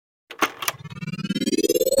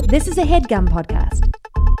This is a HeadGum podcast.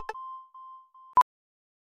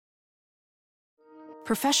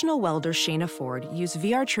 Professional welder Shayna Ford used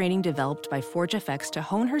VR training developed by ForgeFX to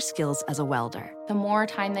hone her skills as a welder. The more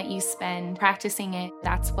time that you spend practicing it,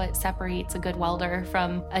 that's what separates a good welder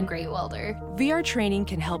from a great welder. VR training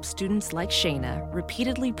can help students like Shayna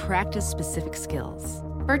repeatedly practice specific skills.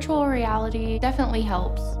 Virtual reality definitely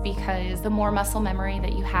helps because the more muscle memory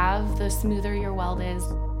that you have, the smoother your weld is.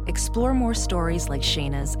 Explore more stories like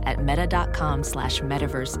Shayna's at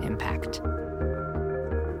meta.com/metaverseimpact.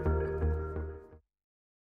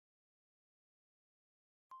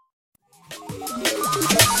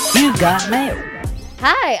 You got mail.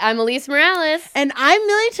 Hi, I'm Elise Morales. And I'm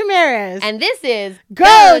Millie Tamaris. And this is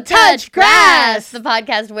Go Touch Grass, the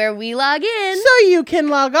podcast where we log in so you can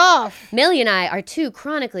log off. Millie and I are two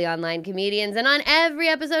chronically online comedians, and on every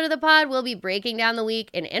episode of the pod, we'll be breaking down the week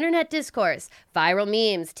in internet discourse, viral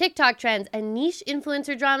memes, TikTok trends, and niche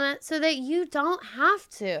influencer drama so that you don't have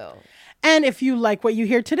to. And if you like what you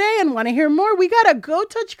hear today and want to hear more, we got a Go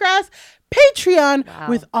Touch Grass Patreon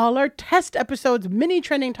with all our test episodes, mini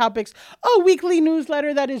trending topics, a weekly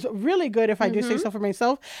newsletter that is really good, if I do say so for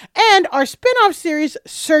myself, and our spin-off series,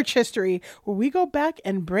 Search History, where we go back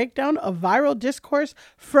and break down a viral discourse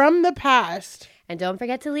from the past. And don't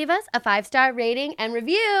forget to leave us a 5-star rating and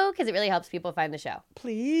review because it really helps people find the show.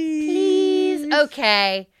 Please.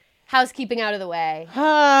 Okay. Housekeeping out of the way.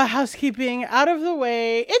 Housekeeping out of the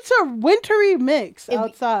way. It's a wintry mix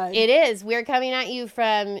outside. It is. We're coming at you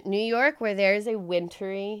from New York where there's a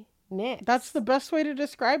wintry mix. That's the best way to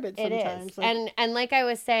describe it sometimes. It is. And like I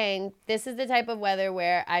was saying, this is the type of weather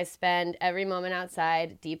where I spend every moment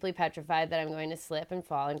outside deeply petrified that I'm going to slip and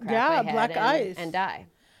fall and crack my head black ice. And die.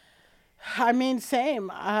 I mean, same.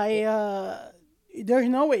 There's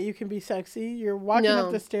no way you can be sexy. You're walking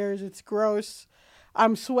up the stairs. It's gross.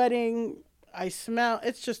 I'm sweating. I smell.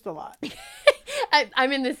 It's just a lot.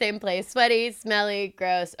 I'm in the same place. Sweaty, smelly,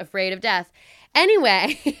 gross, afraid of death.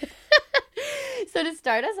 Anyway, so to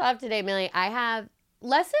start us off today, Millie, I have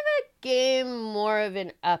less of a game, more of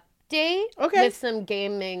an update with some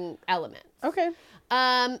gaming elements. Okay.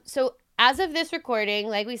 So as of this recording,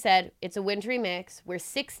 like we said, it's a wintry mix. We're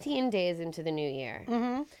 16 days into the new year.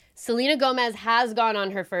 Mm-hmm. Selena Gomez has gone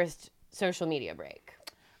on her first social media break.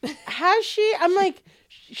 Has she? I'm like,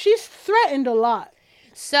 she's threatened a lot.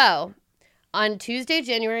 So, on Tuesday,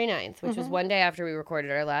 January 9th, which was one day after we recorded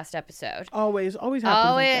our last episode. Always happens like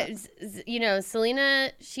that. You know, Selena,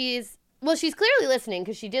 she's clearly listening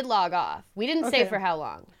because she did log off. We didn't say for how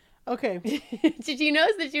long. Okay. She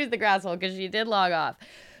knows that she was the grasshole because she did log off.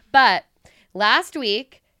 But last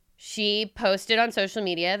week, she posted on social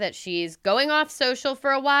media that she's going off social for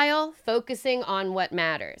a while, focusing on what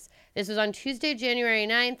matters. This was on Tuesday, January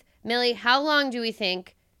 9th. Millie, how long do we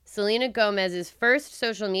think Selena Gomez's first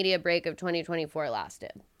social media break of 2024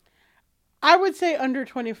 lasted? I would say under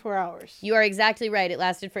 24 hours. You are exactly right. It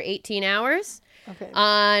lasted for 18 hours. Okay.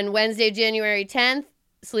 On Wednesday, January 10th,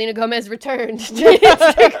 Selena Gomez returned to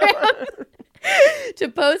Instagram to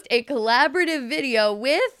post a collaborative video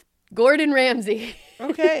with Gordon Ramsay.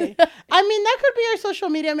 Okay. I mean, that could be our social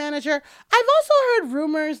media manager. I've also heard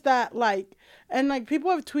rumors that, and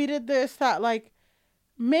people have tweeted this, that,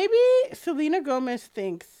 maybe Selena Gomez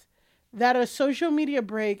thinks that a social media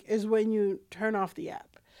break is when you turn off the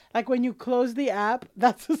app. Like, when you close the app,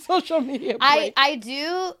 that's a social media break.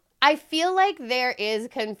 I feel like there is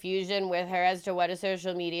confusion with her as to what a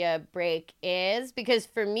social media break is. Because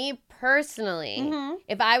for me personally,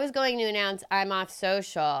 if I was going to announce I'm off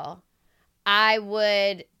social, I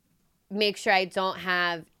would make sure I don't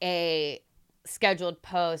have a scheduled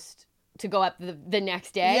post to go up the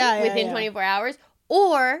next day within 24 hours.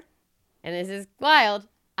 Or, and this is wild,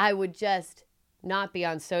 I would just not be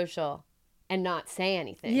on social and not say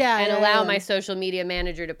anything. And allow my social media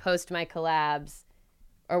manager to post my collabs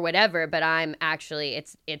or whatever, but I'm actually,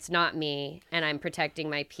 it's not me, and I'm protecting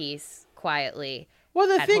my peace quietly. Well,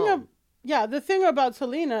 the thing about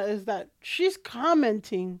Selena is that she's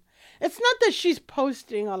commenting. It's not that she's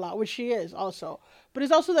posting a lot, which she is also, but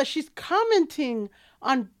it's also that she's commenting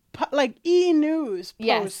on E! News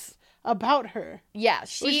posts about her. Yeah.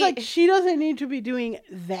 She doesn't need to be doing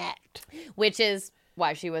that. Which is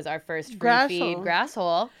why she was our first free feed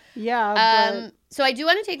grasshole. Yeah. So I do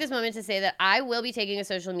want to take this moment to say that I will be taking a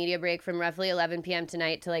social media break from roughly 11 p.m.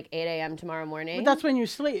 tonight to 8 a.m. tomorrow morning. But that's when you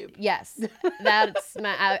sleep. Yes. That's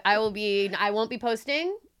I won't be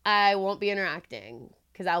posting. I won't be interacting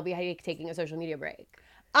because I'll be taking a social media break.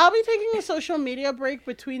 I'll be taking a social media break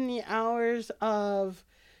between the hours of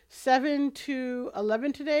 7 to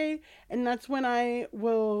 11 today, and that's when I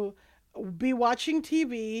will be watching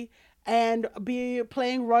TV and be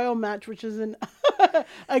playing Royal Match, which is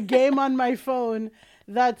a game on my phone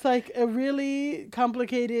that's like a really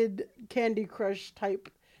complicated Candy Crush type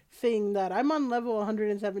thing that I'm on level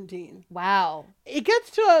 117. Wow. It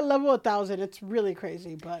gets to a level 1,000. It's really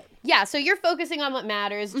crazy, but yeah. So you're focusing on what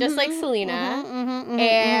matters, just like Selena,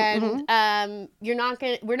 and we're not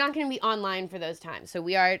gonna be online for those times. So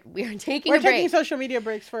we're taking a break. taking social media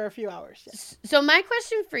breaks for a few hours. Yes. So my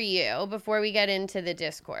question for you before we get into the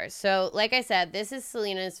discourse. So like I said, this is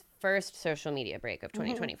Selena's first social media break of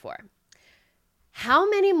 2024. How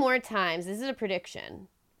many more times? This is a prediction,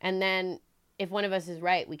 and then if one of us is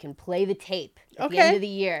right, we can play the tape at the end of the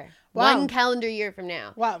year. Wow. 1 calendar year from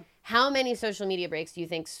now. Wow. How many social media breaks do you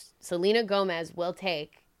think Selena Gomez will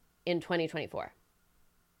take in 2024?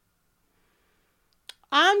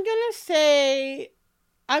 I'm gonna say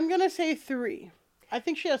 3. I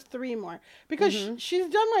think she has 3 more because she's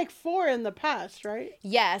done like 4 in the past, right?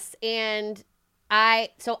 Yes, and I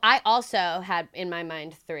also had in my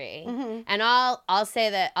mind 3, and I'll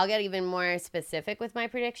say that I'll get even more specific with my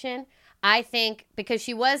prediction. I think because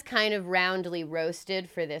she was kind of roundly roasted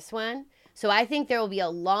for this one, so I think there will be a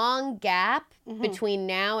long gap between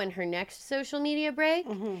now and her next social media break,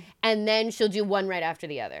 and then she'll do one right after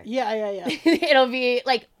the other. Yeah. It'll be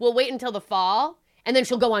like, we'll wait until the fall, and then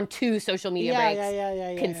she'll go on 2 social media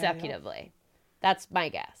breaks consecutively. Yeah. That's my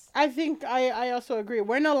guess. I think I also agree.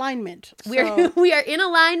 We're in alignment. So. We are in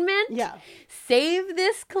alignment. Yeah. Save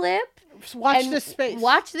this clip. Watch this space.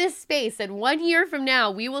 Watch this space. And 1 year from now,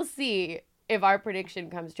 we will see if our prediction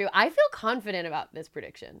comes true. I feel confident about this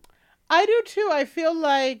prediction. I do too. I feel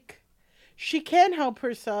like she can help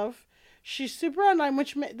herself. She's super online,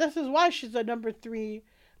 this is why she's the number 3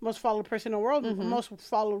 most followed person in the world, most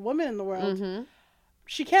followed woman in the world.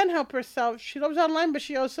 She can help herself. She loves online, but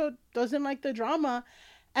she also doesn't like the drama.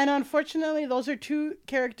 And unfortunately, those are 2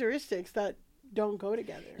 characteristics that don't go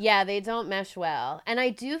together. Yeah, they don't mesh well. And I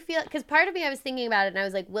do feel, because part of me, I was thinking about it and I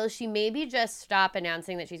was like, will she maybe just stop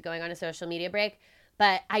announcing that she's going on a social media break?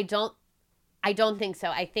 But I don't think so.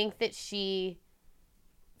 I think that she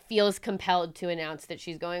feels compelled to announce that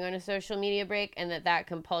she's going on a social media break, and that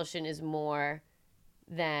compulsion is more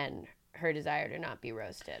than her desire to not be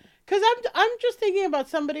roasted. Because I'm just thinking about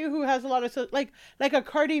somebody who has a lot of, like a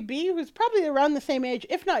Cardi B, who's probably around the same age,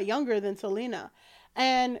 if not younger than Selena.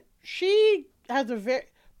 And she has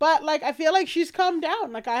but like, I feel like she's calmed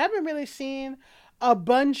down. Like, I haven't really seen a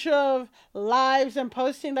bunch of lives and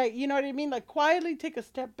posting, like, you know what I mean? Like, quietly take a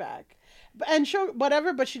step back and show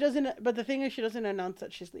whatever, but the thing is, she doesn't announce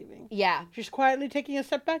that she's leaving. Yeah. She's quietly taking a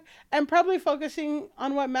step back and probably focusing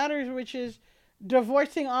on what matters, which is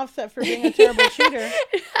divorcing Offset for being a terrible cheater.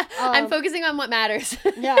 I'm focusing on what matters.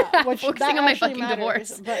 Yeah. Which focusing on my fucking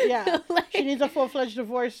divorce. But yeah, she needs a full-fledged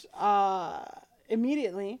divorce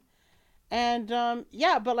immediately. And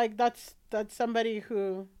but like that's somebody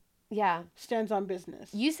who stands on business.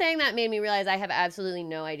 You saying that made me realize I have absolutely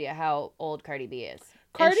no idea how old Cardi B is.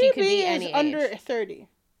 Cardi B is under 30.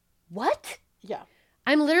 What? Yeah.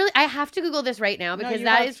 I have to Google this right now because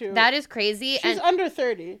that is crazy. She's under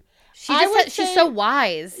 30. She's so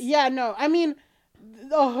wise. Yeah, no. I mean,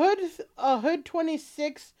 a hood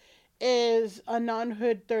 26 is a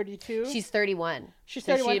non-hood 32. She's 31. She's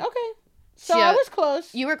 31. Okay. So I was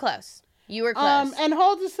close. You were close. And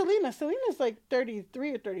how old is Selena? Selena's like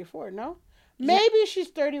 33 or 34, no? Maybe she's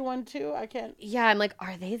 31 too. I can't. Yeah, I'm like,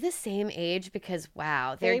 are they the same age? Because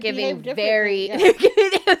wow, they're giving they're very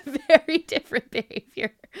different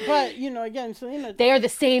behavior. But again, Selena. They are the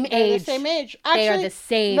same age. The same age. Actually, they are the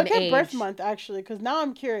same age. Look at birth month, actually, because now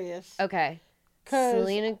I'm curious. Okay.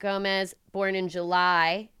 Selena Gomez, born in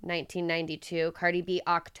July 1992. Cardi B,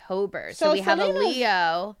 October. So we have a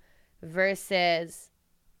Leo versus.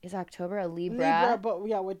 Is October a Libra? But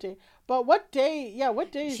yeah, what day? But what day? Yeah,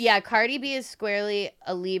 what day? Yeah, Cardi B is squarely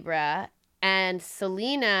a Libra, and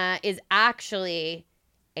Selena is actually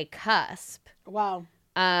a cusp. Wow.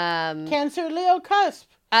 Cancer, Leo, cusp.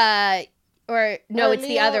 It's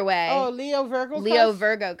the other way. Oh, Leo, Virgo. Leo,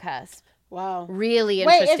 Virgo, cusp. Wow. Really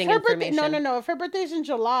interesting information. No. If her birthday's in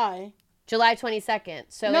July. July 22nd.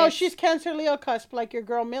 So no, she's Cancer, Leo, cusp, like your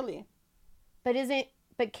girl Millie.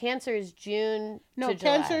 But Cancer is June to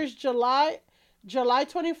July. Cancer is July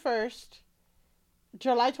 21st.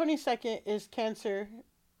 July 22nd is Cancer.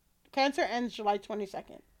 Cancer ends July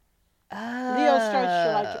 22nd. Oh. Leo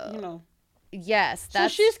starts July, Yes. So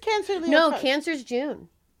she's Cancer, Leo. No, Cancer's June.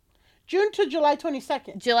 June to July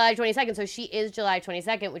 22nd. July 22nd. So she is July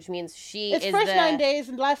 22nd, which means it's first 9 days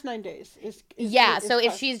and last 9 days. So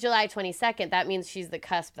if she's July 22nd, that means she's the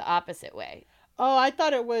cusp the opposite way. Oh, I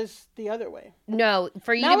thought it was the other way. No,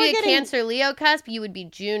 for you Now to be we're a getting- Cancer Leo cusp, you would be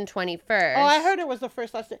June 21st. Oh, I heard it was the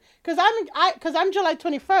first last day. Because I'm July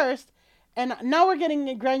 21st, and now we're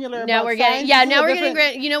getting granular Now about we're signs. getting, yeah, This is now a we're getting,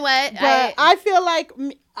 different- you know what? But I feel like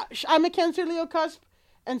I'm a Cancer Leo cusp,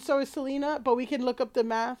 and so is Selena, but we can look up the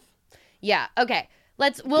math. Yeah, okay. We'll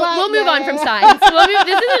But, move on yeah. from signs. This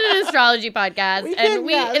isn't an astrology podcast, We and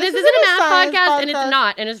can- this this isn't a math science podcast, and podcast. it's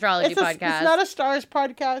not an astrology podcast. It's not a stars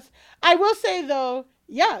podcast. I will say though,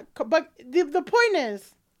 yeah, but the point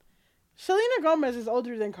is, Selena Gomez is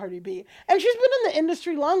older than Cardi B, and she's been in the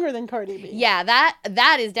industry longer than Cardi B. Yeah,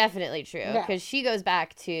 that is definitely true Yeah. because she goes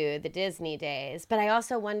back to the Disney days. But I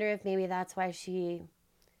also wonder if maybe that's why she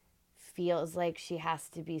feels like she has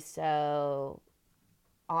to be so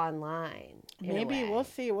online. in a Maybe way.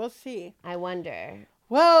 we'll see. I wonder.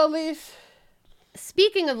 Well, Elise,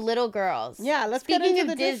 Speaking of little girls, Yeah, let's get speaking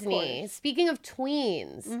into of the Disney, discourse. speaking of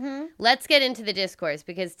tweens, let's get into the discourse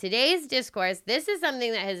because today's discourse, this is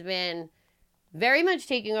something that has been very much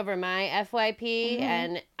taking over my FYP,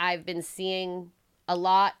 and I've been seeing a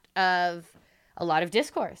lot of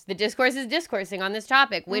discourse. The discourse is discoursing on this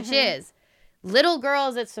topic, which is little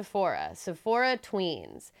girls at Sephora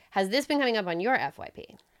Tweens. Has this been coming up on your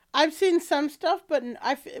FYP? I've seen some stuff, but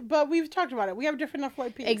we've talked about it. We have different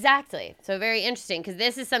FYP. Exactly. So very interesting because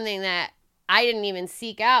this is something that I didn't even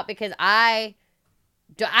seek out because I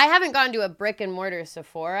haven't gone to a brick and mortar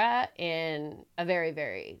Sephora in a very,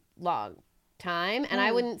 very long time. And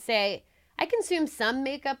I wouldn't say I consume some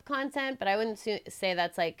makeup content, but I wouldn't say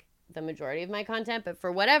that's like the majority of my content. But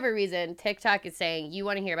for whatever reason, TikTok is saying you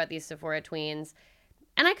want to hear about these Sephora tweens.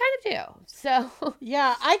 And I kind of do. So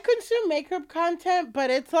Yeah, I consume makeup content, but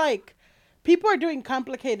it's like people are doing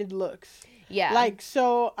complicated looks. yeah. Like,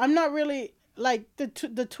 so I'm not really like the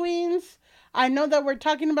tweens. I know that we're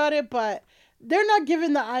talking about it, but they're not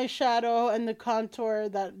giving the eyeshadow and the contour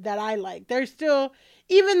that I like. They're still,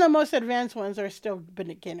 even the most advanced ones are still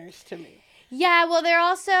beginners to me. Yeah, well, they're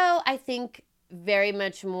also, I think, very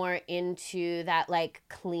much more into that like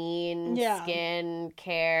clean Yeah. skin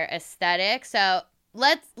care aesthetic. So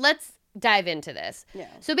let's dive into this. Yeah.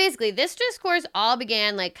 So basically, this discourse all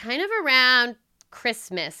began like kind of around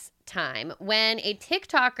Christmas time when a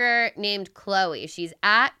TikToker named Chloe, she's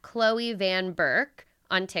at Chloe Van Burke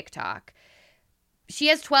on TikTok. She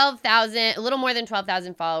has 12,000, a little more than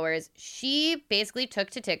 12,000 followers. She basically took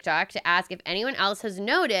to TikTok to ask if anyone else has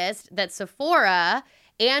noticed that Sephora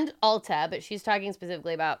and Ulta, but she's talking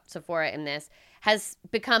specifically about Sephora in this, has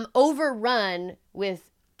become overrun with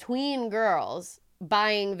tween girls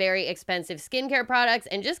buying very expensive skincare products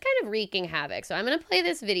and just kind of wreaking havoc. So I'm going to play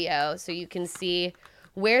this video so you can see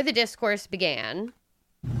where the discourse began.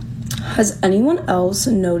 Has anyone else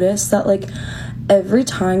noticed that, like, every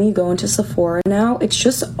time you go into Sephora now, it's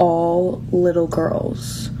just all little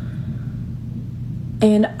girls?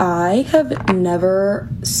 And I have never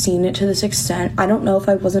seen it to this extent. I don't know if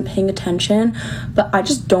I wasn't paying attention, but I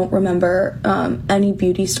just don't remember any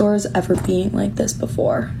beauty stores ever being like this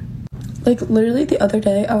before. Like, literally the other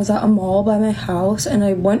day, I was at a mall by my house, and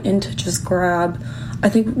I went in to just grab, I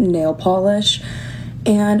think, nail polish.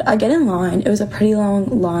 And I get in line. It was a pretty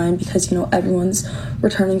long line because, you know, everyone's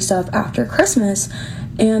returning stuff after Christmas.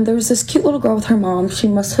 And there was this cute little girl with her mom. She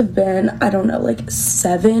must have been, I don't know, like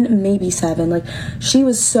 7, maybe 7. Like, she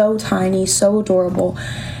was so tiny, so adorable.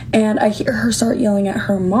 And I hear her start yelling at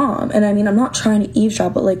her mom. And I mean, I'm not trying to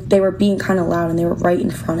eavesdrop, but like, they were being kind of loud and they were right in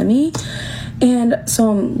front of me. And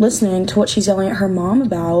so I'm listening to what she's yelling at her mom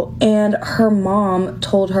about, and her mom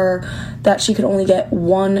told her that she could only get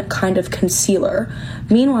one kind of concealer.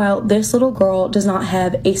 Meanwhile, this little girl does not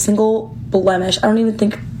have a single blemish. I don't even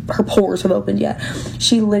think her pores have opened yet.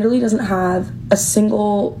 She literally doesn't have a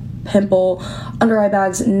single pimple, under eye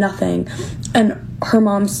bags, nothing. And her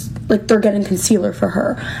mom's, like, they're getting concealer for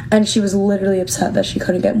her. And she was literally upset that she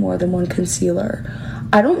couldn't get more than one concealer.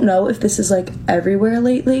 I don't know if this is like everywhere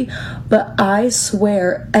lately, but I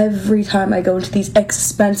swear every time I go into these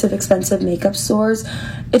expensive makeup stores,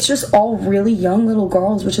 it's just all really young little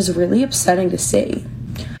girls, which is really upsetting to see.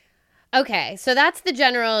 Okay, so that's the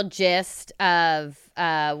general gist of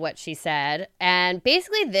what she said. And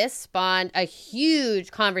basically this spawned a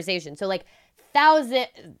huge conversation. So like thousands,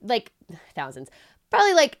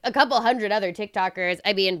 probably like a couple hundred other TikTokers,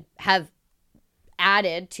 I mean, have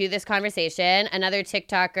added to this conversation. Another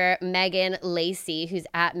TikToker, Megan Lacey, who's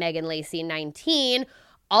at Megan Lacey 19,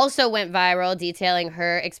 also went viral detailing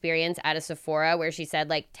her experience at a Sephora where she said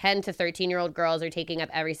like 10 to 13-year-old girls are taking up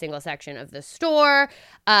every single section of the store.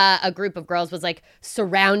 A group of girls was like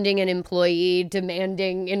surrounding an employee,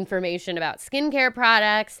 demanding information about skincare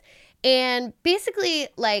products. And basically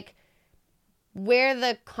like where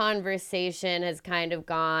the conversation has kind of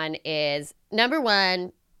gone is, number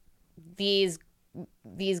one, these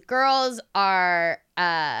girls are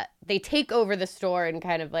they take over the store in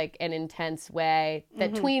kind of like an intense way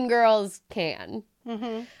that tween girls can.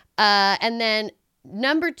 And then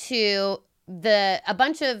number two, a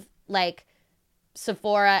bunch of like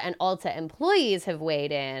Sephora and Ulta employees have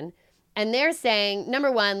weighed in, and they're saying,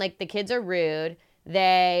 number one, like the kids are rude.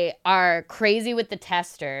 They are crazy with the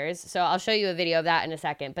testers. So I'll show you a video of that in a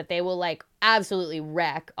second, but they will like absolutely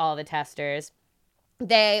wreck all the testers.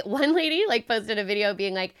 One lady like posted a video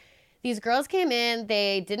being like, these girls came in,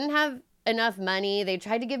 they didn't have enough money. They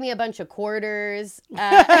tried to give me a bunch of quarters.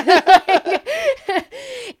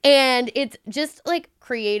 And it's just like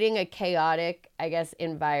creating a chaotic, I guess,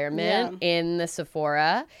 environment in the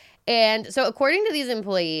Sephora. And so according to these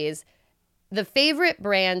employees, the favorite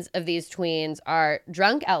brands of these tweens are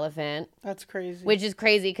Drunk Elephant. That's crazy. Which is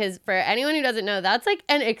crazy because for anyone who doesn't know, that's like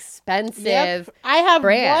an expensive I have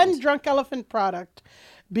brand. one Drunk Elephant product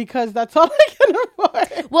because that's all I can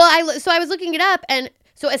afford. Well, I was looking it up, and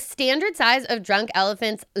so a standard size of Drunk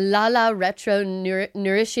Elephant's La Retro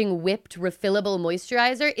Nourishing Whipped Refillable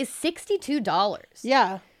Moisturizer is $62.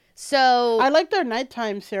 Yeah. So I like their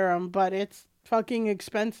nighttime serum, but it's fucking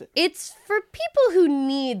expensive. It's for people who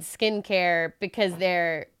need skincare because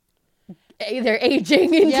they're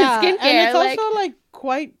aging into skincare. And it's also like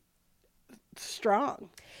quite strong.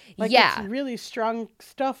 Like it's really strong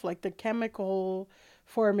stuff. Like the chemical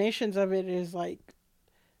formations of it is like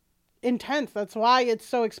intense. That's why it's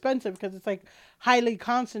so expensive, because it's like highly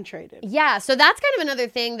concentrated. Yeah, so that's kind of another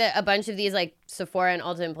thing that a bunch of these like Sephora and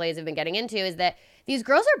Ulta employees have been getting into, is that these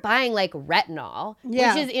girls are buying like retinol,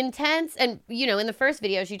 which is intense. And, you know, in the first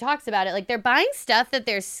video, she talks about it. Like they're buying stuff that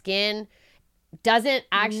their skin doesn't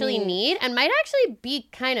actually need and might actually be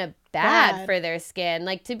kind of bad for their skin.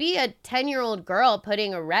 Like to be a 10-year-old girl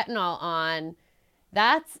putting a retinol on,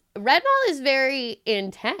 retinol is very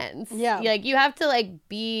intense. Yeah. Like you have to like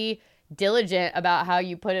be diligent about how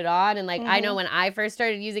you put it on. And like, I know when I first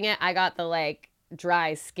started using it, I got the like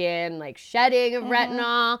dry skin, like shedding of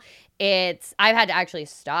retinol. I've had to actually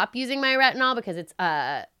stop using my retinol because it's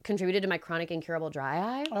contributed to my chronic incurable dry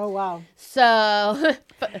eye. Oh, wow. So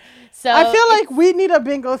I feel like we need a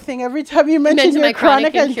bingo thing every time you mention your my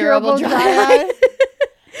chronic incurable dry eye.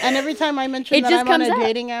 And every time I mention that I'm on a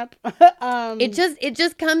dating app. It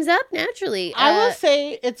just comes up naturally. I will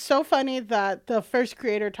say it's so funny that the first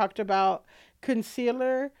creator talked about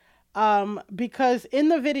concealer because in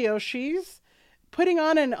the video she's putting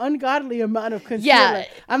on an ungodly amount of concealer. Yeah.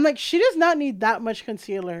 I'm like, she does not need that much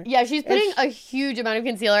concealer. Yeah, she's putting a huge amount of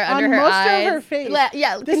concealer under her eyes. On most of her face.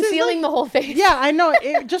 Yeah, concealing the whole face. Yeah, I know.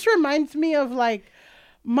 It just reminds me of like,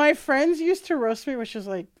 my friends used to roast me, which is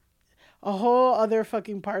like a whole other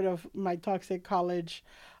fucking part of my toxic college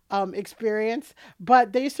experience.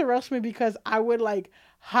 But they used to roast me because I would like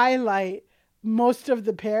highlight most of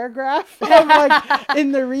the paragraph of, like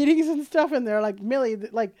in the readings and stuff. And they're like, Millie,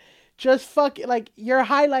 like, just fuck it, like you're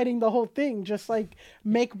highlighting the whole thing. Just like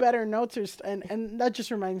make better notes and that just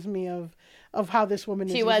reminds me of how this woman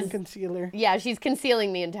is using concealer. Yeah, she's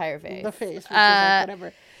concealing the entire face. The face, which is like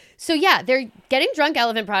whatever. So yeah, they're getting Drunk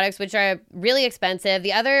Elephant products, which are really expensive.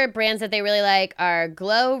 The other brands that they really like are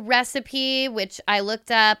Glow Recipe, which I looked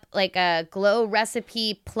up, like a Glow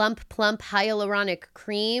Recipe Plump Hyaluronic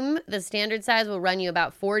Cream. The standard size will run you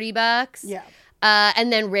about $40. Yeah.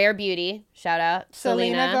 And then Rare Beauty, shout out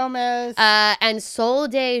Selena Gomez, and Sol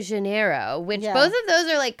de Janeiro, which both of those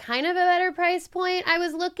are like kind of a better price point. I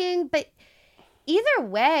was looking, but either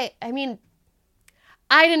way, I mean,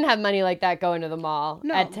 I didn't have money like that going to the mall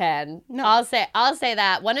at 10. No, I'll say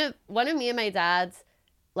that one of me and my dad's,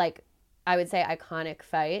 like, I would say iconic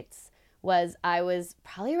fights was I was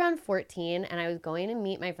probably around 14 and I was going to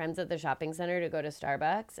meet my friends at the shopping center to go to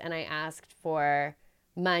Starbucks, and I asked for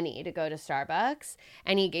money to go to Starbucks,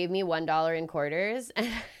 and he gave me $1 in quarters.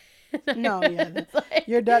 No,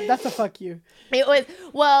 yeah, that's a fuck you. It was,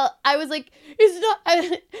 well, I was like, it's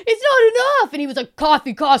not enough, and he was like,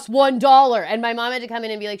 coffee costs $1, and my mom had to come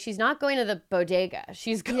in and be like, she's not going to the bodega,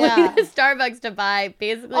 she's going to Starbucks to buy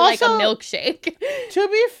basically also, like a milkshake. To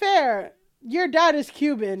be fair, your dad is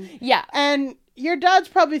Cuban, and your dad's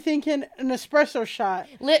probably thinking an espresso shot.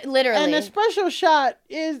 Literally. An espresso shot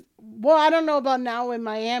is, well, I don't know about now in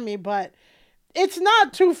Miami, but it's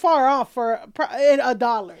not too far off for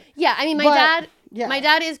 $1. Yeah, I mean, my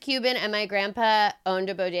dad is Cuban, and my grandpa owned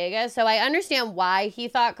a bodega, so I understand why he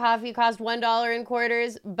thought coffee cost $1 in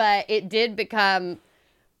quarters, but it did become,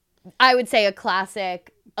 I would say, a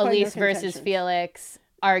classic Elise versus Felix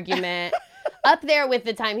argument. Up there with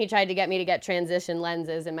the time he tried to get me to get transition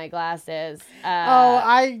lenses in my glasses.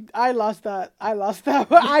 I lost that.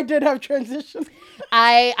 But I did have transition.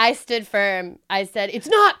 I stood firm. I said, it's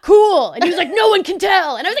not cool. And he was like, no one can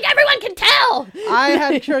tell. And I was like, everyone can tell. I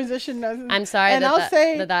had transition lenses. I'm sorry and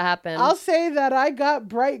that happened. I'll say that I got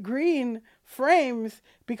bright green frames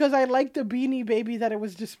because I liked the Beanie Baby that it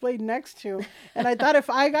was displayed next to. And I thought if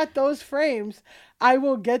I got those frames, I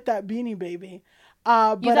will get that Beanie Baby. You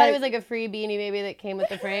thought it was like a free Beanie Baby that came with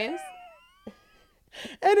the frames?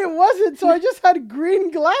 And it wasn't, so I just had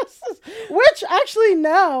green glasses, which actually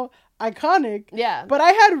now, iconic. Yeah. But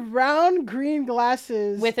I had round green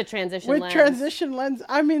glasses. With a transition lens. With transition lens.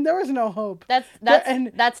 I mean, there was no hope. That's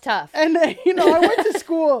tough. And, I went to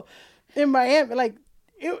school in Miami, like,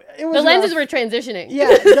 it was the lenses rough. were transitioning. Yeah,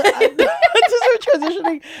 the lenses were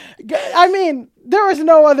transitioning. I mean, there was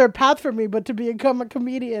no other path for me but to become a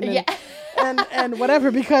comedian and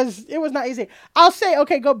whatever, because it was not easy. I'll say,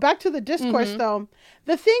 okay, go back to the discourse though.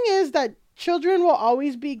 The thing is that children will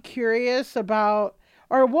always be curious about,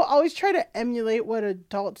 or will always try to emulate what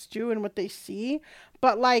adults do and what they see.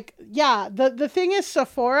 But like, yeah, the thing is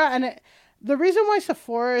Sephora, and the reason why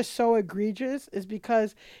Sephora is so egregious is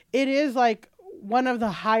because it is like one of the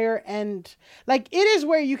higher end, like it is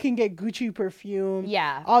where you can get Gucci perfume,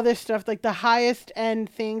 all this stuff, like the highest end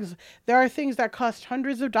things. There are things that cost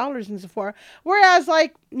hundreds of dollars in Sephora, whereas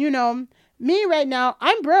like, me right now,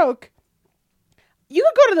 I'm broke. You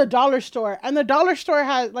could go to the dollar store, and the dollar store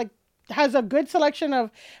has a good selection of,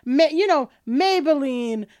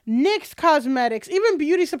 Maybelline, NYX Cosmetics, even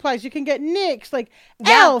beauty supplies. You can get NYX, like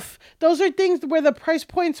Elf. Those are things where the price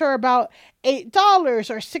points are about $8 or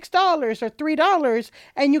 $6 or $3,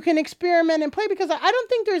 and you can experiment and play, because I don't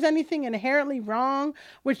think there's anything inherently wrong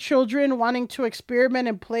with children wanting to experiment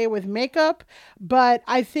and play with makeup. But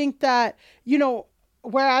I think that,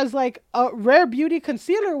 whereas like a Rare Beauty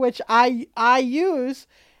concealer, which I use,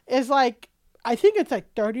 is like, I think it's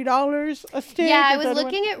like $30 a stick. Yeah, I was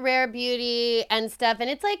looking at Rare Beauty and stuff, and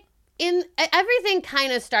it's like everything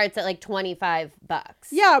kind of starts at like $25.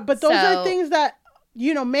 Yeah, but those are things that,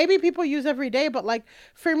 maybe people use every day, but like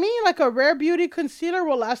for me, like a Rare Beauty concealer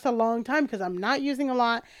will last a long time because I'm not using a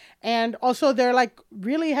lot, and also they're like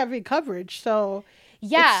really heavy coverage, so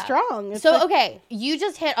yeah, it's strong. It's okay, you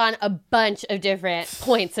just hit on a bunch of different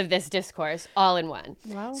points of this discourse all in one.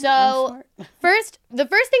 Well, so the first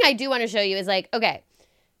thing I do want to show you is like, okay,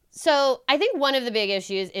 so I think one of the big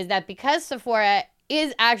issues is that because Sephora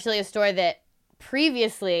is actually a store that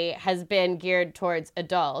previously has been geared towards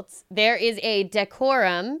adults, there is a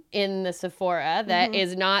decorum in the Sephora that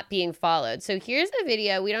is not being followed. So here's a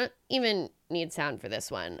video. We don't even need sound for this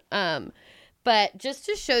one. But just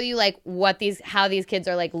to show you like how these kids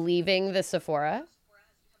are like leaving the Sephora.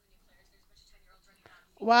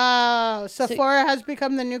 Wow, Sephora has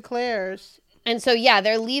become the new Claire's. And so yeah,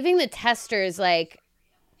 they're leaving the testers like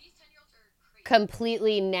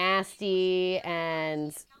completely nasty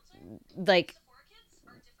and like.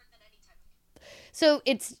 So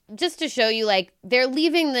it's just to show you like they're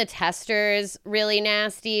leaving the testers really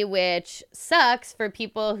nasty, which sucks for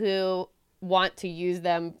people who want to use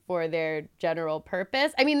them for their general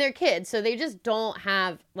purpose. I mean, they're kids, so they just don't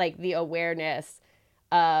have like the awareness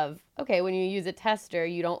of, okay, when you use a tester,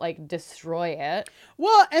 you don't like destroy it.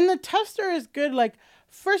 Well, and the tester is good. Like,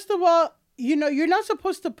 first of all, you're not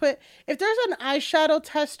supposed to put, if there's an eyeshadow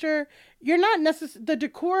tester, you're not the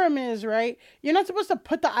decorum is, right? You're not supposed to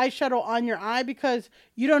put the eyeshadow on your eye because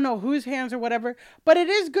you don't know whose hands or whatever, but it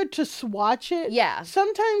is good to swatch it. Yeah.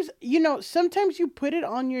 Sometimes you put it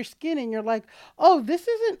on your skin and you're like, oh, this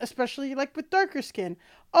isn't, especially like with darker skin.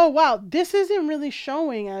 Oh, wow, this isn't really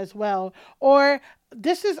showing as well. Or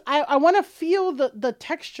this is, I want to feel the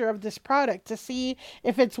texture of this product to see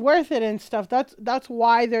if it's worth it and stuff. That's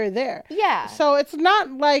why they're there. Yeah. So it's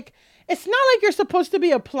not like you're supposed to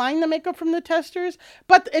be applying the makeup from the testers,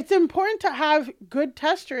 but it's important to have good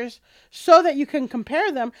testers so that you can compare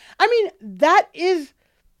them. I mean,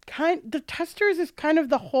 the testers is kind of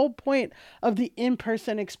the whole point of the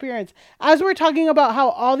in-person experience. As we're talking about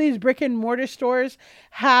how all these brick and mortar stores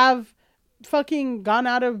have fucking gone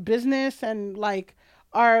out of business and like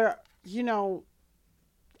are,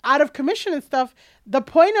 out of commission and stuff, the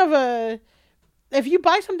point of if you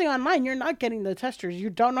buy something online, you're not getting the testers. You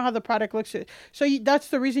don't know how the product looks. So that's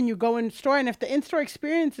the reason you go in store. And if the in-store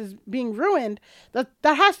experience is being ruined, that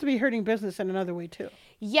has to be hurting business in another way too.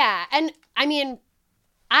 Yeah. And I mean,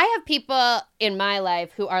 I have people in my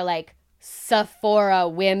life who are like Sephora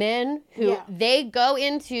women who they go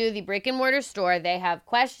into the brick and mortar store. They have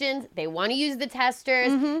questions. They want to use the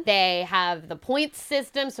testers. They have the points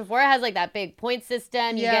system. Sephora has like that big point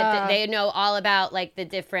system. You get they know all about like the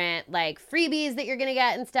different like freebies that you're going to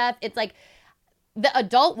get and stuff. It's like the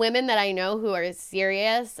adult women that I know who are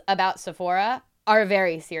serious about Sephora are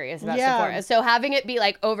very serious about Sephora. So having it be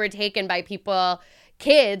like overtaken by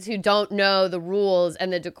kids who don't know the rules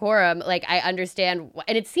and the decorum, like I understand,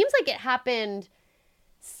 and it seems like it happened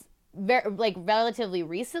relatively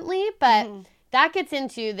recently, but that gets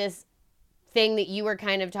into this thing that you were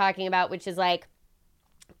kind of talking about, which is like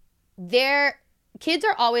kids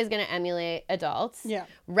are always going to emulate adults. Yeah.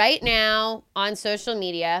 Right now on social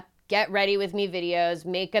media, get ready with me videos,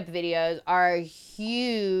 makeup videos are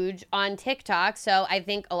huge on TikTok. So I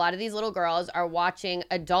think a lot of these little girls are watching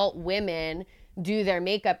adult women do their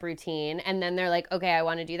makeup routine, and then they're like, okay, I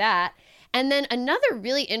want to do that. And then another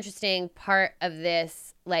really interesting part of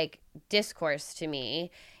this like discourse to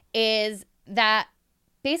me is that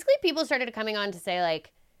basically people started coming on to say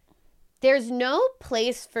like, there's no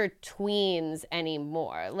place for tweens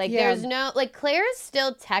anymore. Like there's no, like Claire's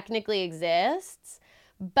still technically exists,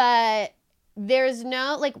 but there's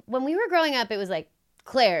no, like when we were growing up, it was like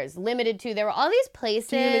Claire's, Limited Too. There were all these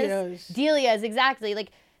places. Delia's, exactly.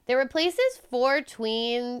 Like there were places for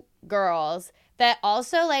tween girls that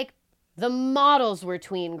also like the models were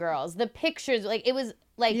tween girls. The pictures, like it was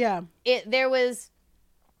like, there was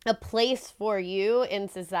a place for you in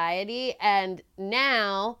society. And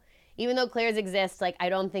now, even though Claire's exists, like I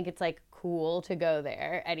don't think it's like cool to go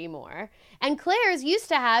there anymore. And Claire's used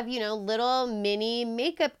to have, you know, little mini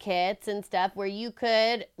makeup kits and stuff where you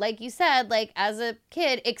could, like you said, like as a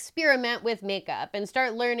kid, experiment with makeup and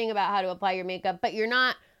start learning about how to apply your makeup, but you're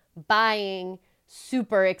not buying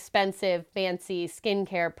super expensive, fancy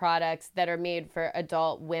skincare products that are made for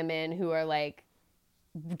adult women who are like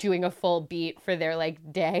doing a full beat for their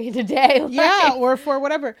like day-to-day life. Yeah, or for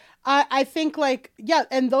whatever. I think like,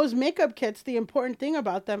 and those makeup kits, the important thing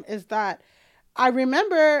about them is that I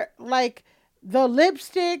remember like the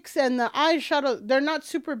lipsticks and the eyeshadow, they're not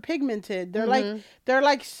super pigmented. They're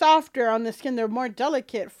like softer on the skin. They're more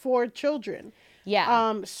delicate for children.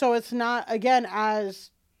 Yeah. So it's not, again,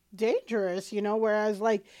 as dangerous, you know, whereas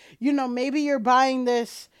like, you know, maybe you're buying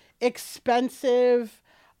this expensive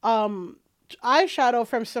eyeshadow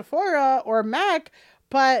from Sephora or MAC,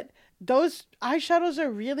 but those eyeshadows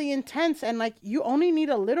are really intense and like you only need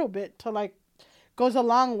a little bit to like goes a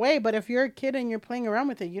long way. But if you're a kid and you're playing around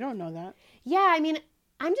with it, you don't know that. Yeah, I mean,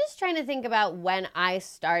 I'm just trying to think about when I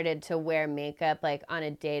started to wear makeup like on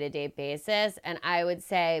a day-to-day basis, and I would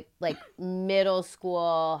say like middle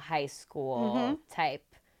school, high school type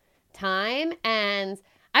time, and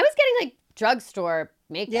I was getting like drugstore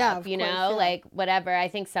makeup, you know, like whatever. I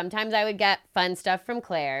think sometimes I would get fun stuff from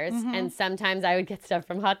Claire's and sometimes I would get stuff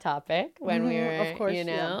from Hot Topic when we were, of course, you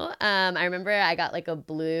know. I remember I got like a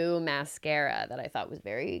blue mascara that I thought was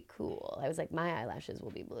very cool. I was like, my eyelashes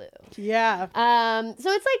will be blue. Yeah. So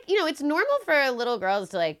it's like, you know, it's normal for little girls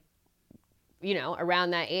to like, you know,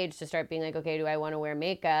 around that age to start being like, okay, do I want to wear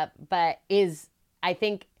makeup? But I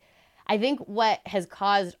think what has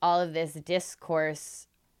caused all of this discourse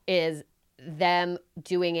is them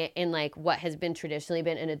doing it in like what has been traditionally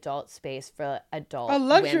been an adult space for adult women. A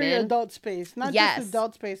luxury adult space, not just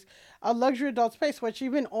adult space, a luxury adult space, which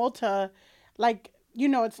even Ulta, like, you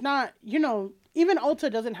know, it's not, you know, even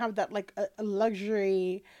Ulta doesn't have that like a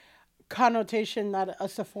luxury connotation that a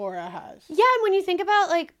Sephora has. Yeah, and when you think about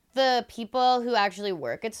like the people who actually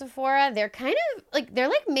work at Sephora, they're kind of like, they're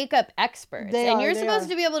like makeup experts. You're supposed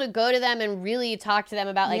to be able to go to them and really talk to them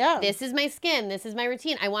about like, this is my skin, this is my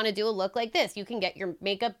routine. I want to do a look like this. You can get your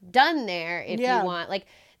makeup done there if you want. Like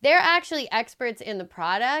they're actually experts in the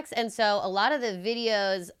products. And so a lot of the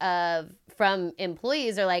videos from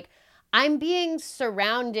employees are like, I'm being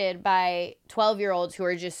surrounded by 12-year-olds who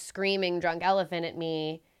are just screaming drunk elephant at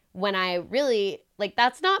me when I really, like,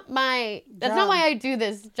 that's not why I do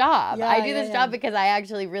this job. I do this job because I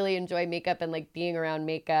actually really enjoy makeup and like being around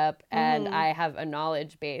makeup and I have a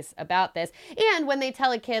knowledge base about this. And when they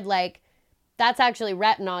tell a kid like, that's actually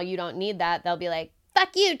retinol, you don't need that, they'll be like, fuck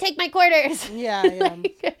you, take my quarters. Yeah,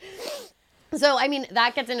 like, so, I mean,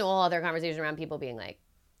 that gets into a whole other conversation around people being like,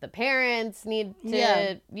 the parents need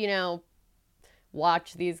to, you know,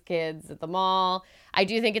 watch these kids at the mall. I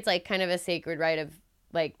do think it's like kind of a sacred right of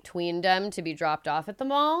like tweendom to be dropped off at the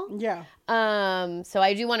mall. Yeah. So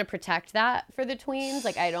I do want to protect that for the tweens.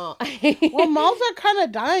 Like I don't. Well, malls are kind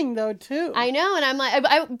of dying though too. I know, and I'm like,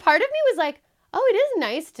 part of me was like, oh, it is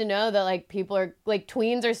nice to know that like people are like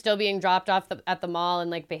tweens are still being dropped off at the mall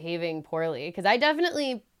and like behaving poorly. Because I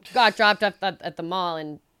definitely got dropped off at the mall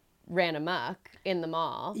and ran amok in the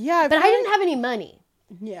mall. Yeah. But I didn't have any money.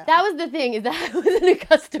 Yeah. That was the thing, is that I wasn't a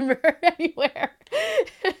customer anywhere.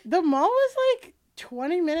 The mall was like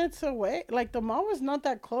 20 minutes away. Like, the mall was not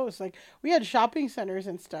that close. Like, we had shopping centers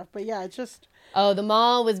and stuff. But yeah, it's just... Oh, the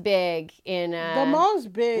mall was big in... the mall's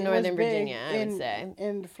big. Northern Virginia, I would say.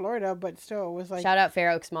 In Florida, but still, it was like... Shout out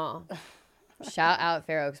Fair Oaks Mall. Shout out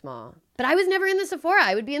Fair Oaks Mall. But I was never in the Sephora.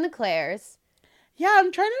 I would be in the Claire's. Yeah,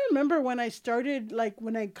 I'm trying to remember when I started, like,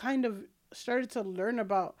 when I kind of started to learn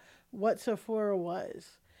about what Sephora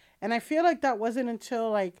was. And I feel like that wasn't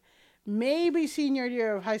until, like, maybe senior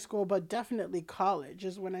year of high school, but definitely college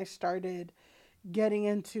is when I started getting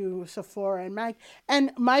into Sephora and MAC.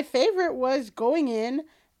 And my favorite was going in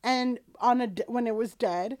and when it was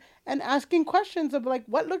dead and asking questions of, like,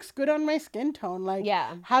 what looks good on my skin tone? Like,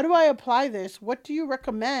 how do I apply this? What do you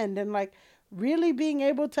recommend? And, like, really being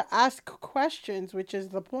able to ask questions, which is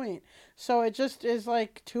the point. So it just is,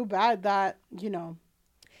 like, too bad that, you know,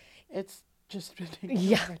 it's just ridiculous.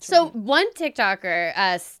 Yeah. So one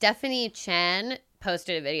TikToker, Stephanie Chen,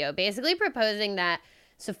 posted a video basically proposing that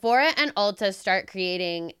Sephora and Ulta start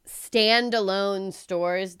creating standalone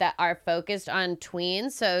stores that are focused on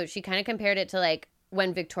tweens. So she kind of compared it to, like,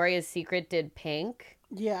 when Victoria's Secret did Pink.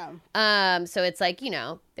 Yeah. So it's like, you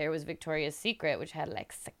know, there was Victoria's Secret, which had,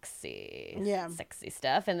 like, sexy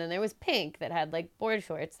stuff. And then there was Pink that had, like, board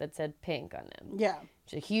shorts that said Pink on them. Yeah.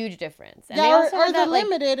 Which is a huge difference. And yeah, they also or that, the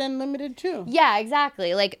limited and limited too. Yeah,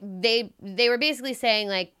 exactly. Like, they were basically saying,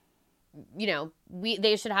 like, you know,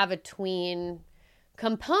 they should have a tween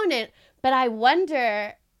component. But I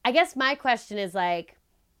wonder, I guess my question is, like,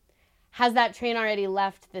 has that train already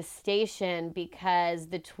left the station? Because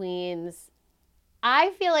the tweens...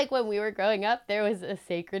 I feel like when we were growing up, there was a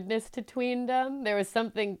sacredness to tweendom. There was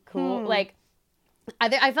something cool. Like, I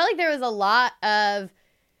felt like there was a lot of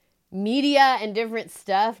media and different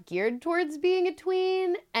stuff geared towards being a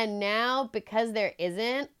tween. And now, because there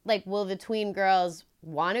isn't, like, will the tween girls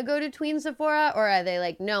want to go to tween Sephora? Or are they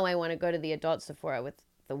like, no, I want to go to the adult Sephora with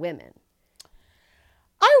the women?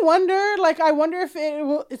 I wonder if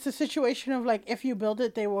it's a situation of, like, if you build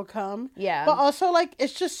it, they will come. Yeah. But also, like,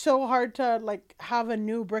 it's just so hard to, like, have a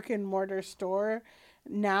new brick and mortar store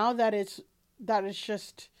now that it's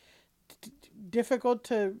just difficult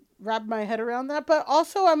to wrap my head around that. But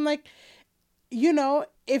also, I'm like, you know,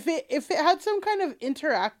 if it had some kind of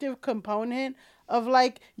interactive component of,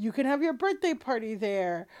 like, you can have your birthday party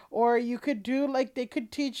there, or you could do, like, they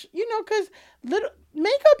could teach, you know, because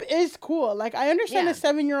makeup is cool. Like, I understand a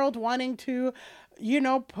 7-year-old wanting to, you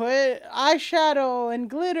know, put eyeshadow and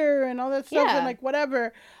glitter and all that stuff and, like,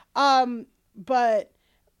 whatever. But,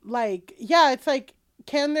 like, yeah, it's like,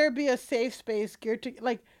 can there be a safe space geared to,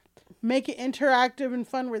 like, make it interactive and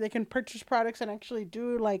fun where they can purchase products and actually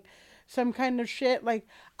do, like, some kind of shit? Like,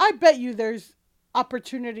 I bet you there's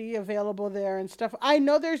opportunity available there and stuff. I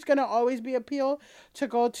know there's gonna always be appeal to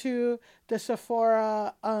go to the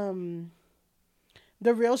Sephora,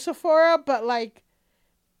 the real Sephora, but, like,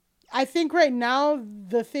 I think right now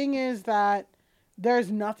the thing is that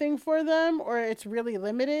there's nothing for them, or it's really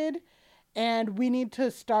limited, and we need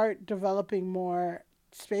to start developing more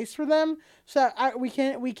space for them so we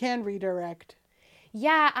can redirect.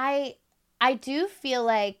 Yeah, I do feel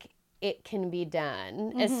like it can be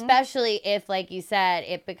done, especially if, like you said,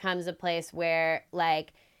 it becomes a place where,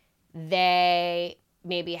 like, they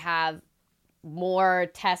maybe have more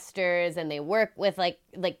testers and they work with, like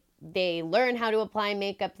they learn how to apply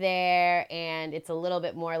makeup there, and it's a little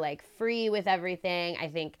bit more, like, free with everything.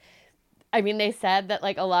 I mean, they said that,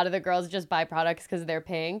 like, a lot of the girls just buy products because they're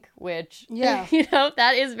pink, which, you know,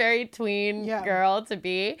 that is very tween girl to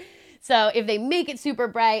be. So if they make it super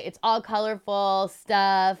bright, it's all colorful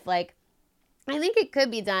stuff, like, I think it could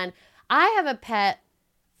be done. I have a pet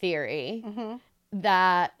theory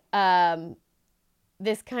that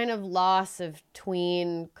this kind of loss of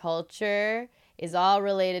tween culture is all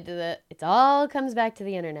related to it all comes back to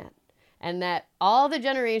the internet. And that all the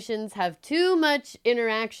generations have too much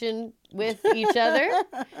interaction with each other.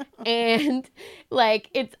 And, like,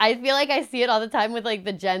 I feel like I see it all the time with, like,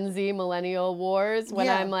 the Gen Z millennial wars when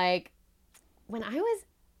I'm like, when I was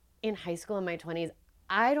in high school in my 20s,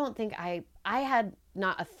 I don't think I had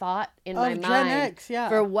not a thought in my Gen mind X,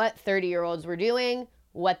 for what 30-year-olds were doing,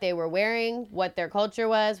 what they were wearing, what their culture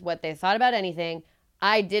was, what they thought about anything.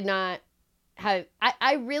 I did not have,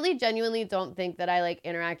 I really genuinely don't think that I, like,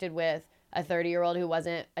 interacted with a 30-year-old who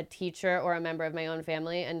wasn't a teacher or a member of my own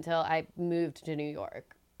family until I moved to New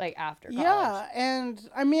York, like, after college. Yeah, and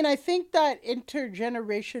I mean, I think that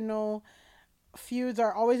intergenerational feuds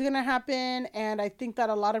are always going to happen, and I think that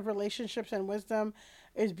a lot of relationships and wisdom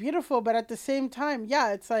is beautiful, but at the same time,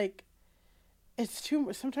 yeah, it's like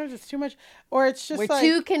sometimes it's too much, or it's just we're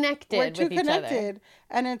too connected. We're too with each connected, other.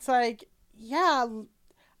 and it's like, yeah,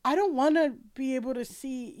 I don't want to be able to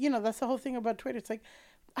see. That's the whole thing about Twitter. It's like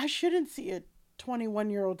I shouldn't see a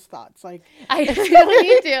 21-year-old's thoughts. Like I don't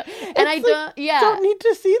need to, and I don't. Yeah, don't need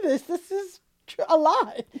to see this. This is a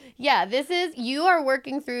lot. Yeah, you are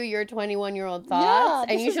working through your 21-year-old thoughts,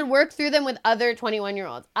 and you should work through them with other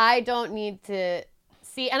 21-year-olds. I don't need to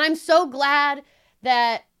see, and I'm so glad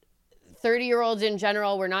that 30-year-olds in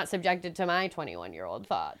general were not subjected to my 21-year-old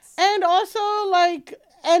thoughts. And also,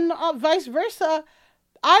 and vice versa,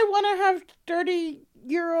 I want to have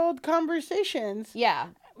 30-year-old conversations. Yeah.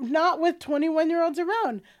 Not with 21-year-olds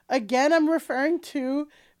around. Again, I'm referring to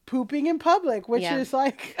pooping in public, which is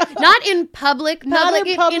like... not in public, in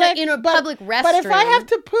a public restroom. But if I have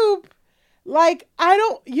to poop, like, I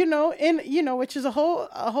don't, which is a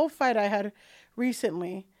whole fight I had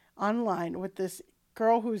recently online with this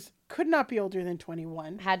girl who's could not be older than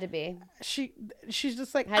 21. Had to be. She's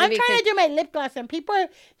just like, I'm trying to do my lip gloss and people are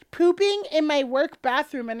pooping in my work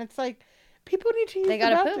bathroom, and it's like, people need to use the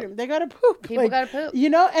bathroom. Poop. They gotta poop. People gotta poop.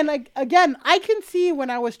 And like, again, I can see when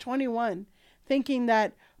I was 21 thinking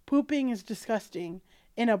that pooping is disgusting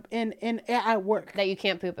at work. That you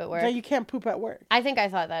can't poop at work. That you can't poop at work. I think I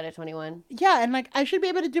thought that at 21. Yeah, and like I should be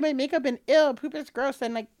able to do my makeup and poop is gross,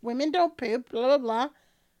 and like women don't poop, blah blah blah.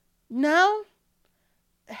 No.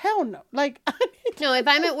 Hell no. Like no, if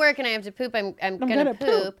I'm at work and I have to poop, I'm gonna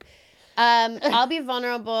poop. I'll be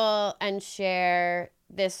vulnerable and share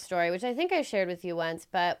this story, which I think I shared with you once,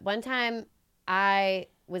 but one time I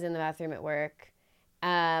was in the bathroom at work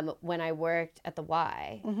when I worked at the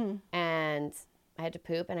Y, and I had to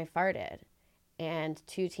poop and I farted, and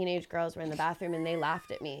 2 teenage girls were in the bathroom and they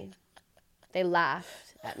laughed at me.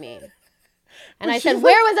 And I said,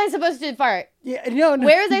 where was I supposed to fart? Yeah, no.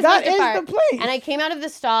 Where was I supposed to fart? That is the place. And I came out of the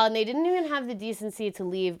stall, and they didn't even have the decency to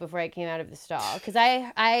leave before I came out of the stall. Because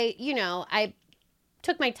I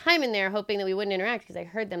took my time in there hoping that we wouldn't interact because I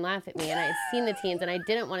heard them laugh at me, and I had seen the teens, and I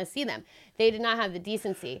didn't want to see them. They did not have the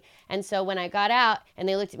decency. And so when I got out, and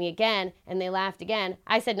they looked at me again, and they laughed again,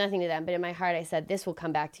 I said nothing to them. But in my heart, I said, this will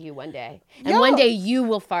come back to you one day. And one day you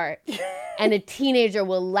will fart, and a teenager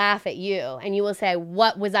will laugh at you, and you will say,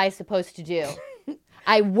 what was I supposed to do?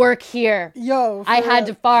 I work here. I had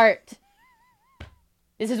to fart.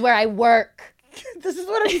 This is where I work. This is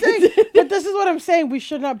what I'm saying. But this is what I'm saying. We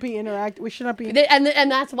should not be interacting. We should not be. And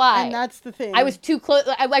that's why. And that's the thing. I was too close.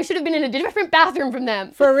 I should have been in a different bathroom from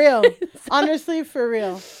them. For real. Honestly, for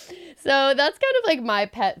real. So that's kind of like my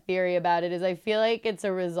pet theory about it is I feel like it's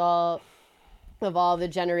a result of all the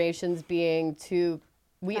generations being too...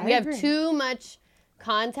 We have too much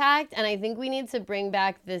contact, and I think we need to bring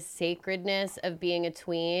back the sacredness of being a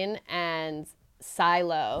tween and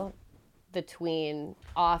silo the tween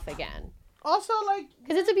off again. Also, like...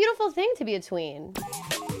 Because it's a beautiful thing to be a tween.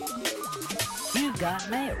 You got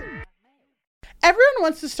mail. Everyone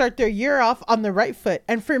wants to start their year off on the right foot.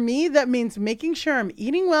 And for me, that means making sure I'm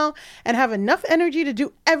eating well and have enough energy to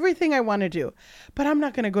do everything I want to do. But I'm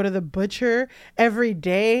not going to go to the butcher every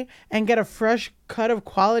day and get a fresh cut of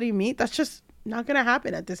quality meat. That's just not going to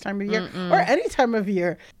happen at this time of year or any time of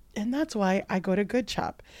year. And that's why I go to Good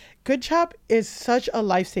Chop. Good Chop is such a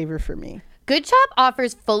lifesaver for me. Good Chop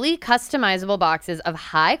offers fully customizable boxes of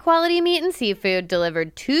high-quality meat and seafood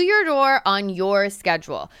delivered to your door on your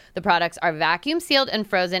schedule. The products are vacuum sealed and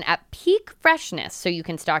frozen at peak freshness, so you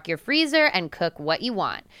can stock your freezer and cook what you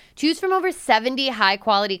want. Choose from over 70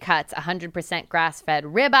 high-quality cuts, 100% grass-fed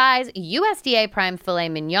ribeyes, USDA prime filet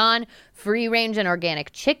mignon, free-range and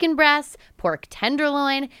organic chicken breasts, pork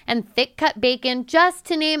tenderloin, and thick-cut bacon, just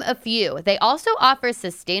to name a few. They also offer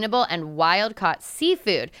sustainable and wild-caught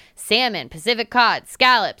seafood, salmon, Pacific cod,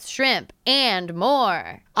 scallops, shrimp, and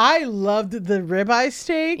more. I loved the ribeye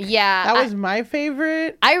steak. Yeah. That was my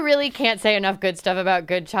favorite. I really can't say enough good stuff about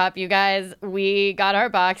Good Chop, you guys. We got our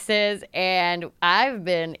boxes, and I've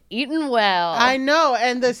been eating well. I know.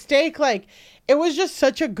 And the steak, like... It was just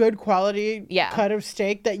such a good quality cut of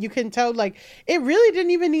steak that you can tell, like, it really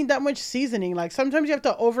didn't even need that much seasoning. Like, sometimes you have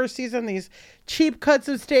to over-season these cheap cuts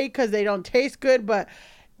of steak because they don't taste good, but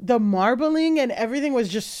the marbling and everything was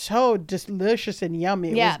just so delicious and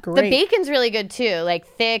yummy. It was great. The bacon's really good, too. Like,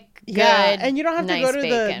 thick, good, and you don't have nice to go to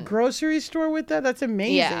bacon. The grocery store with that. That's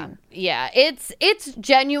amazing. Yeah. It's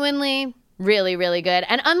genuinely... really, really good.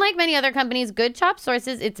 And unlike many other companies, Good Chop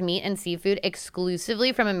sources its meat and seafood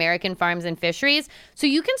exclusively from American farms and fisheries, so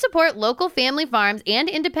you can support local family farms and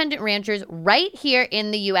independent ranchers right here in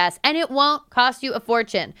the U.S., and it won't cost you a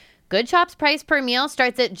fortune. Good Chop's price per meal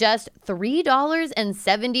starts at just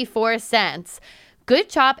 $3.74. Good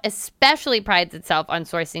Chop especially prides itself on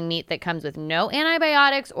sourcing meat that comes with no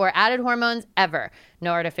antibiotics or added hormones ever.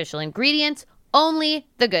 No artificial ingredients, only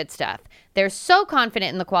the good stuff. They're so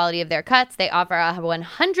confident in the quality of their cuts, they offer a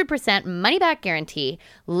 100% money-back guarantee.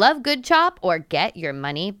 Love Good Chop or get your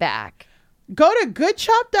money back. Go to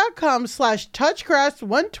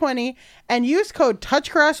goodchop.com/touchgrass120 and use code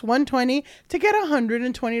touchgrass120 to get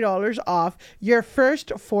 $120 off your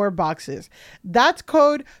first 4 boxes. That's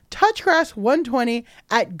code touchgrass120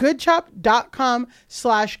 at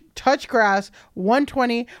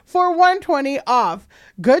goodchop.com/touchgrass120 for $120 off.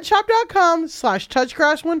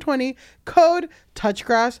 Goodchop.com/touchgrass120, code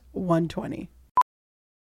touchgrass120.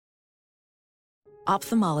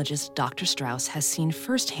 Ophthalmologist Dr. Strauss has seen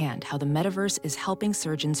firsthand how the metaverse is helping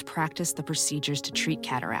surgeons practice the procedures to treat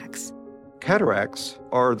cataracts. Cataracts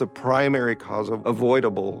are the primary cause of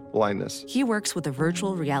avoidable blindness. He works with a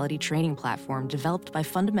virtual reality training platform developed by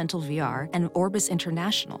Fundamental VR and Orbis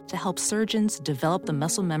International to help surgeons develop the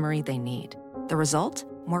muscle memory they need. The result?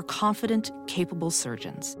 More confident, capable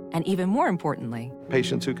surgeons. And even more importantly,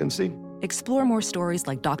 Patients who can see. explore more stories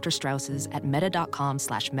like Dr. Strauss's at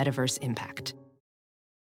meta.com/metaverseimpact.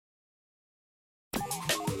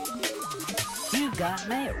 You got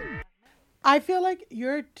mail. I feel like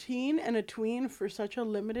you're a teen and a tween for such a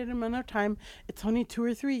limited amount of time. It's only 2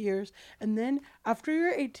 or 3 years. And then after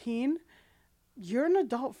you're 18, you're an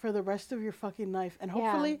adult for the rest of your fucking life. And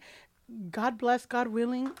hopefully, God bless, God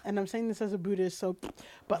willing, and I'm saying this as a Buddhist, so,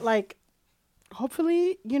 but like,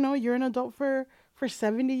 hopefully, you know, you're an adult for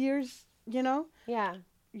 70 years, you know? Yeah.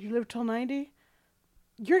 You live till 90.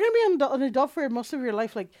 You're going to be an adult for most of your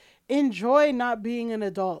life. Like, enjoy not being an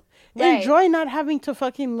adult. Right. Enjoy not having to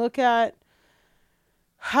fucking look at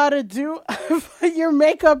how to do your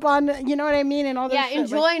makeup on, you know what I mean? And all that Yeah, shit.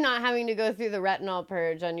 enjoy Like, not having to go through the retinol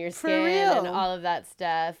purge on your For skin and real. all of that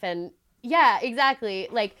stuff. And yeah, exactly.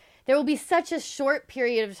 Like, there will be such a short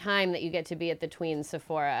period of time that you get to be at the tween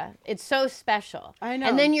Sephora. It's so special. I know.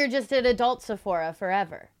 And then you're just at adult Sephora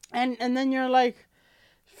forever. and then you're like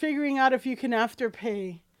figuring out if you can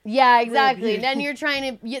afterpay. Yeah, exactly. Then you're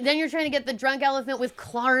trying to get the drunk elephant with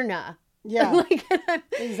Klarna. Yeah. Like,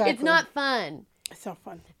 Exactly. It's not fun. It's so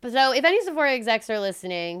fun. So if any Sephora execs are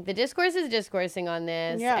listening, the discourse is discoursing on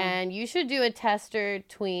this, Yeah. and you should do a tester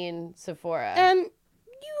tween Sephora. And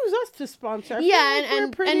use us to sponsor. I feel yeah, like we're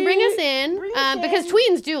and pretty- bring us in, bring us because in.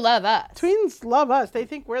 tweens do love us. Tweens love us. They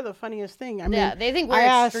think we're the funniest thing. I mean, Yeah, they think we're I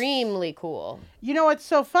asked- extremely cool. You know what's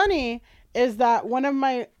so funny is that one of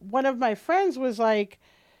my friends was like,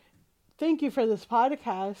 "Thank you for this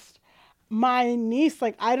podcast." My niece,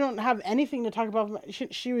 like, I don't have anything to talk about.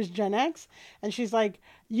 She was Gen X, and she's like,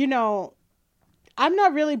 you know, I'm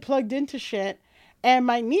not really plugged into shit. And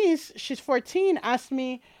my niece, she's 14, asked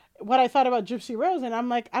me what I thought about Gypsy Rose, and I'm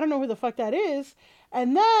like, I don't know who the fuck that is.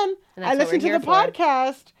 And then And I that's what listened to we're the here for.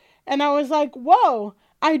 podcast, and I was like, whoa,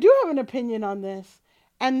 I do have an opinion on this.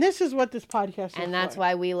 And this is what this podcast is And that's for.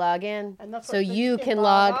 why we log in. And that's so what- you can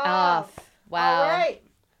log off. Wow. All right.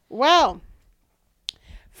 Well,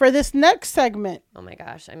 for this next segment, Oh my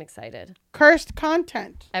gosh, I'm excited. cursed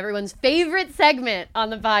content. Everyone's favorite segment on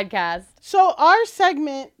the podcast. So our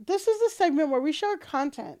segment, this is the segment where we share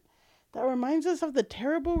content that reminds us of the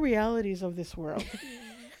terrible realities of this world.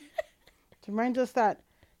 It reminds us that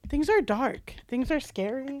things are dark. Things are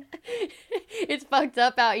scary. It's fucked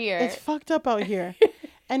up out here. It's fucked up out here.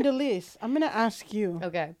 And Elise, I'm going to ask you,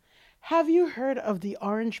 Okay. have you heard of the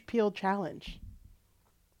Orange Peel Challenge?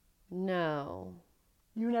 No.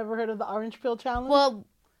 You never heard of the Orange Peel Challenge? Well,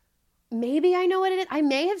 maybe I know what it is. I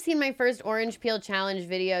may have seen my first orange peel challenge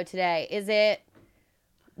video today. Is it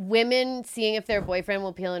women seeing if their boyfriend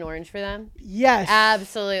will peel an orange for them? yes.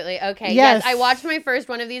 Absolutely. Okay. Yes. I watched my first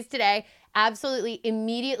one of these today. Absolutely.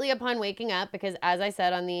 Immediately upon waking up, because as I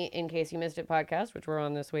said on the In Case You Missed It podcast, which we're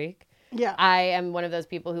on this week, Yeah. I am one of those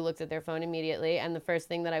people who looks at their phone immediately. And the first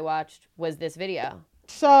thing that I watched was this video.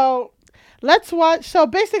 So let's watch. So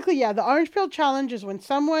basically, yeah, the Orange Peel Challenge is when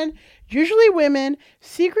someone, usually women,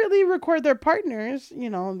 secretly record their partners, you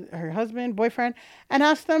know, her husband, boyfriend, and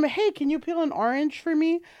ask them, hey, can you peel an orange for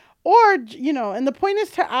me? Or, you know, and the point is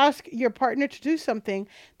to ask your partner to do something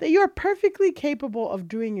that you are perfectly capable of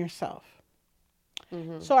doing yourself.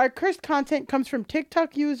 So our cursed content comes from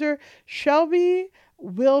TikTok user Shelby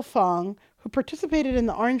Wilfong, who participated in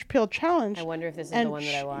the Orange Peel Challenge. I wonder if this is And the one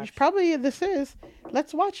that I watched. Probably this is.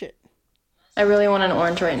 Let's watch it. I really want an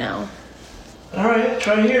orange right now. All right,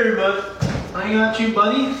 try here, but I got you,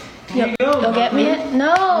 buddy. Here you go. You'll get me it?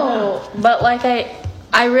 No. But like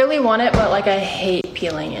I really want it, but like I hate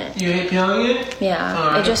peeling it. You hate peeling it? Yeah.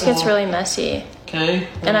 All right, it just gets well, really messy. Okay.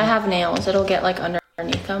 And I have nails. It'll get like under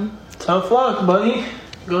underneath them. Tough luck, buddy.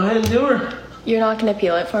 Go ahead and do her. You're not gonna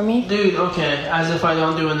peel it for me? Dude, okay. As if I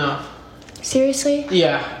don't do enough. Seriously?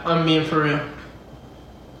 Yeah, I'm being for real.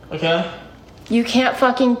 Okay? You can't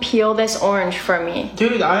fucking peel this orange for me.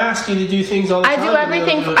 Dude, I ask you to do things all the time. I do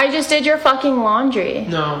everything. I just did your fucking laundry.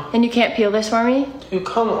 No. And you can't peel this for me? Dude,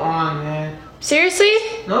 come on, man. Seriously?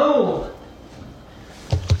 No.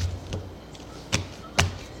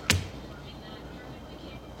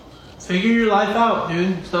 Figure your life out,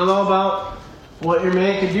 dude. It's not all about what your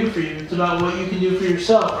man can do for you. It's about what you can do for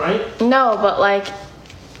yourself, right? No, but like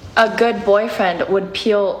a good boyfriend would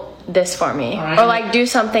peel this for me. Right. Or like do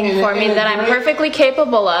something for me that I'm perfectly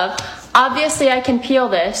capable of. Obviously I can peel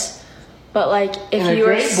this, but like if you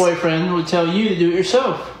were... a great boyfriend would tell you to do it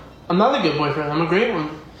yourself. I'm not a good boyfriend. I'm a great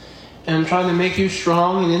one. And I'm trying to make you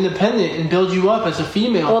strong and independent and build you up as a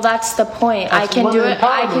female. Well, that's the point. That's I can do it.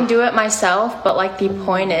 I empowerment. can do it myself, but like the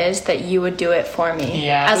point is that you would do it for me.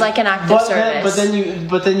 Yeah. As like an active service.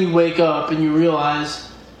 But then you wake up and you realize,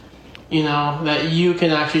 you know, that you can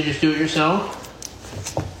actually just do it yourself.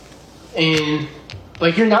 And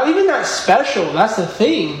like you're not even that special. That's the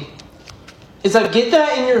thing. It's like get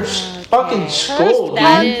that in your fucking skull.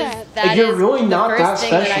 That you're really not the that first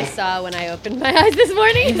thing that I special. saw when I opened my eyes this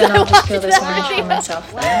morning. And then I'll just peel this orange for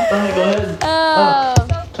myself then. Alright, go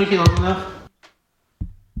ahead. Took you long enough.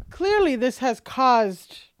 Clearly, this has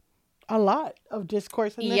caused a lot of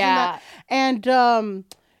discourse and this Yeah. and that. And,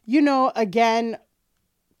 you know, again,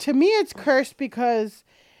 to me, it's cursed because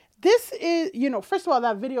this is, you know, first of all,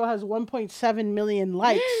 that video has 1.7 million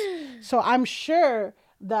likes. So I'm sure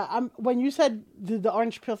that when you said the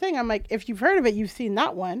orange peel thing, I'm like, if you've heard of it, you've seen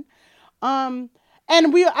that one. And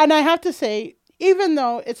I have to say, even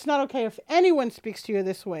though it's not okay if anyone speaks to you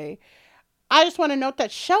this way, I just want to note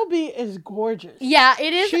that Shelby is gorgeous. Yeah,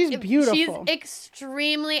 it is. She's beautiful. She's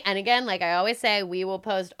extremely, and again, like I always say, we will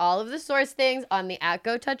post all of the source things on the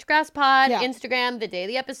 @GoTouchGrassPod Instagram the day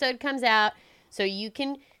the episode comes out, so you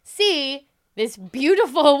can see this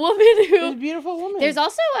beautiful woman. There's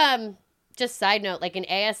also just side note, like an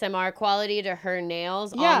ASMR quality to her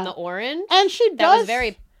nails on the orange, and she does. That was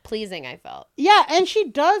very pleasing, I felt. Yeah, and she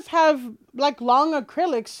does have like long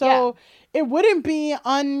acrylics, so it wouldn't be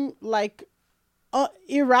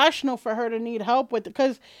irrational for her to need help with it,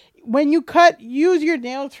 because when you use your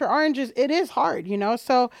nails for oranges, it is hard, you know.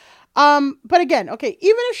 So, but again, okay,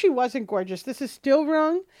 even if she wasn't gorgeous, this is still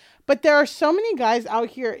wrong. But there are so many guys out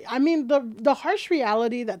here. I mean, the harsh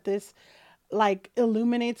reality that this like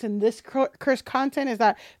illuminates in this cursed content is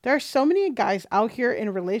that there are so many guys out here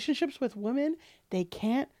in relationships with women they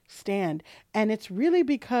can't stand, and it's really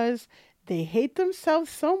because they hate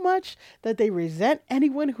themselves so much that they resent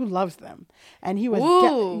anyone who loves them. And he was,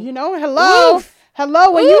 you know, hello.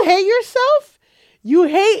 When you hate yourself, you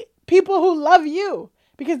hate people who love you,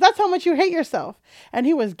 because that's how much you hate yourself. And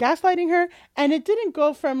he was gaslighting her, and it didn't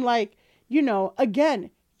go from like, you know,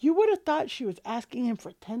 again, you would have thought she was asking him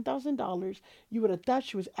for $10,000. You would have thought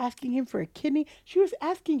she was asking him for a kidney. She was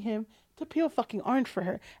asking him to peel fucking orange for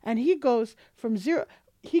her. And he goes from zero,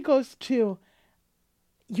 he goes to,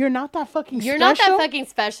 you're not that fucking special. You're not that fucking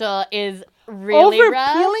special is really over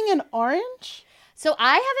rough. peeling an orange? So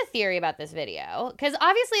I have a theory about this video, because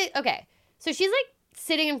obviously, okay, so she's like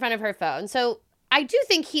sitting in front of her phone. So I do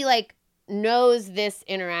think he like knows this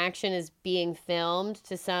interaction is being filmed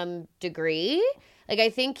to some degree. Like, I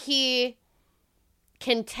think he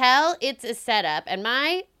can tell it's a setup. And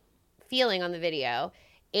my feeling on the video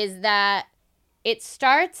is that it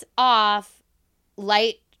starts off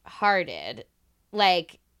lighthearted.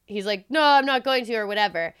 Like, he's like, no, I'm not going to, or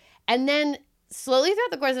whatever. And then slowly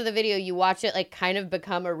throughout the course of the video, you watch it, like, kind of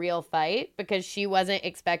become a real fight, because she wasn't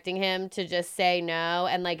expecting him to just say no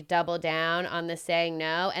and, like, double down on the saying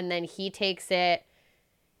no. And then he takes it,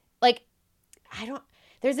 like,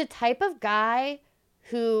 there's a type of guy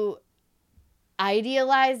who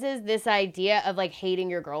idealizes this idea of like hating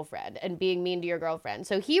your girlfriend and being mean to your girlfriend.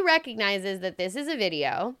 So he recognizes that this is a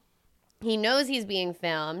video. He knows he's being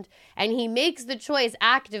filmed, and he makes the choice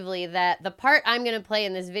actively that the part I'm going to play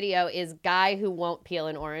in this video is guy who won't peel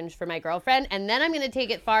an orange for my girlfriend. And then I'm going to take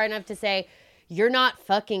it far enough to say, you're not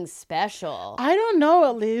fucking special. I don't know,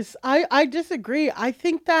 Elise. I disagree. I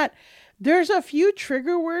think that there's a few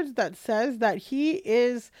trigger words that says that he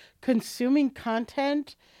is consuming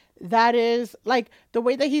content that is like the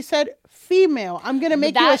way that he said female. I'm going to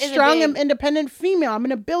make you a strong and independent female. I'm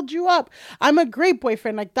going to build you up. I'm a great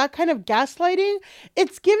boyfriend. Like that kind of gaslighting.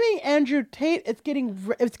 It's giving Andrew Tate. It's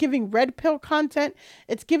giving red pill content.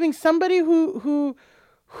 It's giving somebody who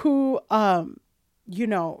you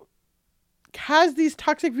know, has these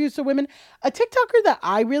toxic views to women. A TikToker that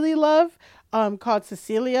I really love, called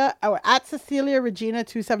Cecilia, or at Cecilia Regina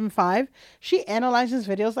 275. She analyzes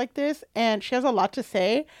videos like this, and she has a lot to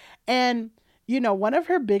say. And you know, one of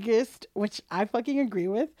her biggest, which I fucking agree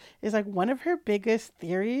with, is like one of her biggest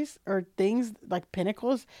theories or things, like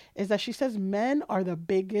pinnacles, is that she says men are the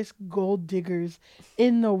biggest gold diggers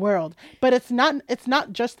in the world. But it's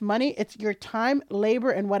not just money, it's your time,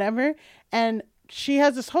 labor, and whatever. And she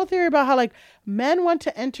has this whole theory about how like men want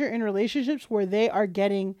to enter in relationships where they are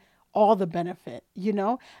getting all the benefit, you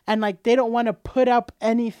know, and like they don't want to put up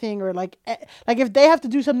anything, or like if they have to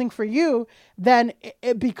do something for you, then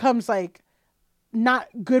it becomes like not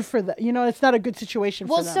good for them, you know. It's not a good situation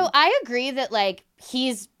for them. Well, so I agree that like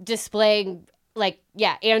he's displaying like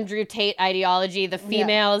Andrew Tate ideology. The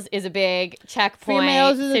females is a big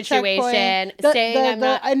checkpoint situation. Saying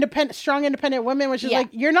the strong independent woman, which is like,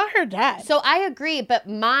 you're not her dad. So I agree, but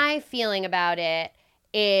my feeling about it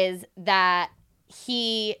is that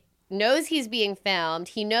he knows he's being filmed.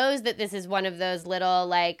 He knows that this is one of those little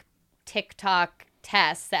like TikTok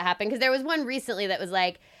tests that happen, because there was one recently that was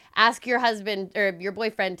like, ask your husband or your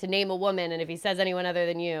boyfriend to name a woman, and if he says anyone other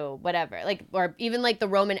than you, whatever. Like, or even like the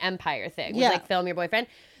Roman Empire thing was like, film your boyfriend.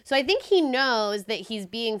 So I think he knows that he's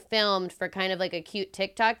being filmed for kind of like a cute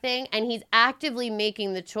TikTok thing, and he's actively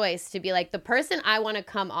making the choice to be like, the person I want to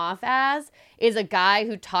come off as is a guy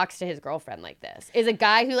who talks to his girlfriend like this, is a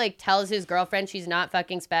guy who like tells his girlfriend she's not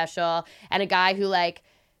fucking special, and a guy who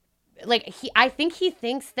I think he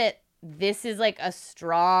thinks that this is like a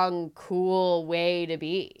strong, cool way to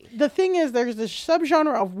be. The thing is, there's this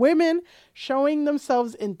subgenre of women showing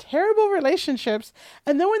themselves in terrible relationships,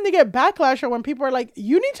 and then when they get backlash, or when people are like,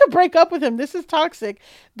 you need to break up with him, this is toxic,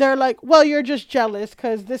 they're like, well, you're just jealous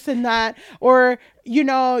because this and that, or you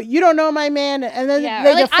know, you don't know my man, and then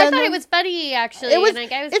they like, I thought him. It was funny, actually.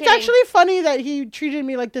 It's actually funny that he treated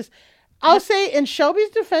me like this. I'll say, in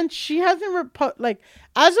Shelby's defense, she hasn't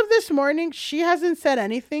as of this morning, she hasn't said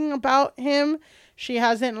anything about him. She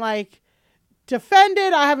hasn't like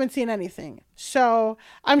defended. I haven't seen anything. So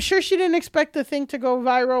I'm sure she didn't expect the thing to go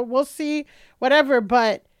viral. We'll see, whatever.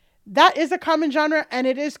 But that is a common genre, and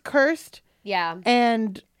it is cursed. Yeah.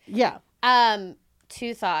 And yeah.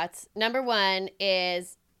 Two thoughts. Number one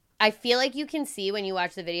is, I feel like you can see when you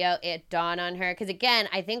watch the video, it dawn on her. Because again,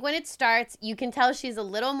 I think when it starts, you can tell she's a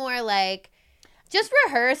little more like just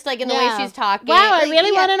rehearsed, like in the way she's talking. Wow, like, I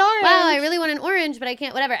really want an orange. Wow, I really want an orange, but I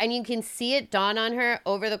can't, whatever. And you can see it dawn on her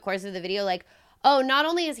over the course of the video. Like, oh, not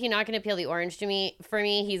only is he not going to peel the orange for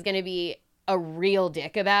me, he's going to be a real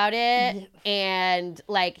dick about it. And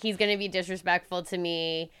like, he's going to be disrespectful to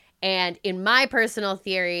me. And in my personal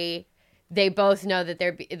theory, they both know that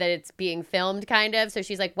that it's being filmed, kind of. So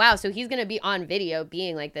she's like, wow, so he's going to be on video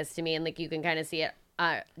being like this to me. And like, you can kind of see it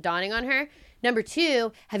dawning on her. Number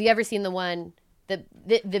two, have you ever seen the one, the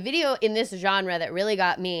video in this genre that really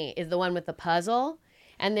got me is the one with the puzzle.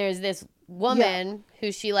 And there's this woman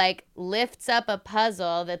who she like lifts up a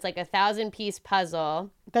puzzle that's like a 1,000-piece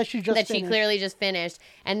puzzle that she clearly just finished.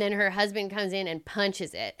 And then her husband comes in and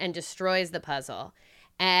punches it and destroys the puzzle.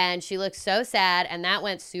 And she looks so sad, and that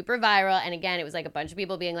went super viral. And again, it was like a bunch of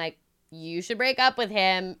people being like, you should break up with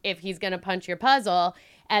him if he's going to punch your puzzle.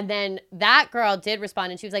 And then that girl did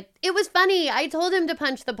respond, and she was like, it was funny. I told him to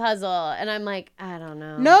punch the puzzle. And I'm like, I don't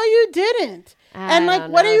know. No, you didn't. And like,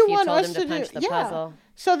 what do you want us to do? Puzzle.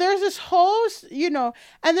 So there's this whole,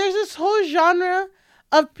 and there's this whole genre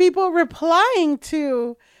of people replying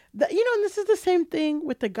to and this is the same thing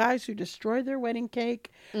with the guys who destroy their wedding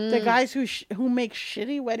cake, the guys who make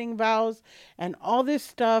shitty wedding vows and all this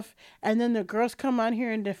stuff. And then the girls come on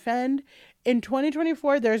here and defend. In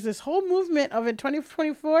 2024, there's this whole movement of in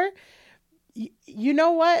 2024, you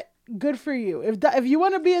know what? Good for you. If you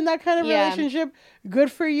want to be in that kind of relationship,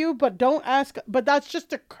 good for you. But don't ask. But that's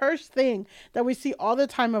just a cursed thing that we see all the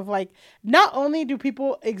time of like, not only do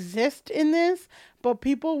people exist in this, but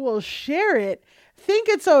people will share it, think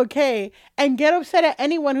it's okay, and get upset at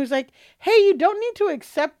anyone who's like, hey, you don't need to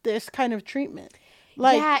accept this kind of treatment.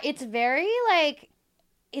 Like, yeah, it's very like,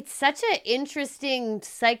 it's such an interesting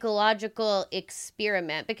psychological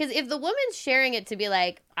experiment, because if the woman's sharing it to be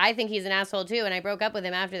like, I think he's an asshole too, and I broke up with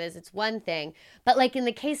him after this, it's one thing. But like in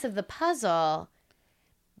the case of the puzzle,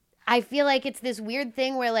 I feel like it's this weird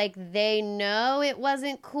thing where like they know it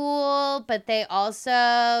wasn't cool, but they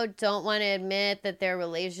also don't want to admit that their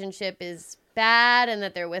relationship is bad and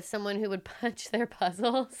that they're with someone who would punch their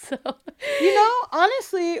puzzle. So,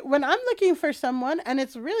 honestly, when I'm looking for someone and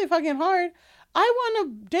it's really fucking hard, I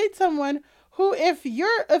want to date someone who, if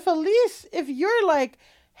you're like,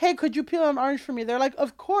 hey, could you peel an orange for me? They're like,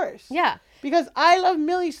 of course. Yeah. because I love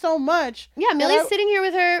Millie so much. Yeah, Millie's sitting here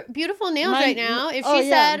with her beautiful nails right now. If she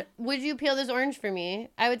said, would you peel this orange for me?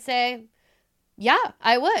 I would say, yeah,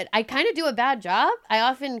 I would. I kind of do a bad job. I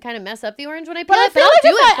often kind of mess up the orange when I peel it, but I'll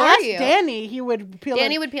do it for you. Danny, he would peel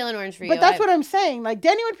Danny would peel an orange for you. But that's what I'm saying. Like,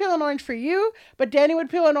 Danny would peel an orange for you, but Danny would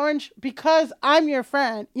peel an orange because I'm your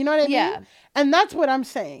friend. You know what I mean? Yeah. And that's what I'm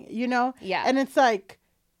saying, you know? Yeah. And it's like,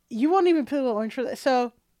 you won't even peel an orange for that.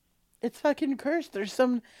 So it's fucking cursed. There's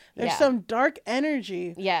some dark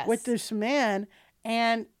energy with this man.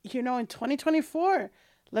 And, you know, in 2024,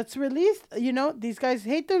 let's release, you know, these guys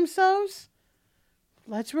hate themselves.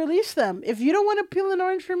 Let's release them. If you don't want to peel an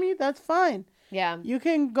orange for me, that's fine. Yeah. You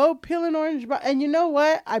can go peel an orange. And you know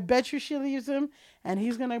what? I bet you she leaves him and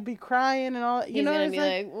he's going to be crying and all. He's going to be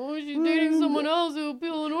like, oh, she's dating someone else who'll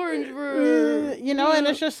peel an orange for her. You know, and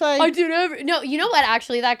it's just like. I did No, you know what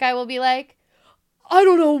actually that guy will be like? I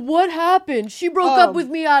don't know what happened. She broke up with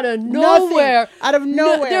me out of nowhere. Out of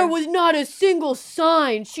nowhere. There was not a single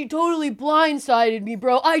sign. She totally blindsided me,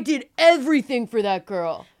 bro. I did everything for that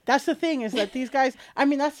girl. That's the thing is that these guys, I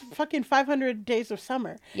mean, that's fucking 500 Days of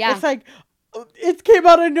Summer. Yeah. It's like, it came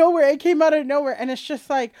out of nowhere. It came out of nowhere. And it's just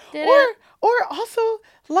like, or also,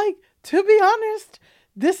 like, to be honest,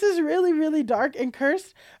 this is really, really dark and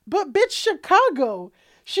cursed. But bitch, Chicago.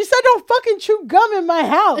 She said, don't fucking chew gum in my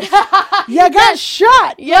house. You got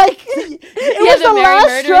shot. Yeah. Like, it was the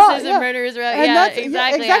last straw. And murderers row. And Yeah,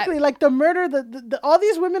 exactly. Exactly. Like the murder, the all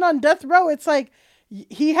these women on death row, it's like,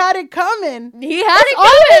 he had it coming. All of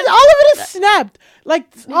it is snapped. Like,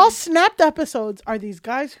 all snapped episodes are these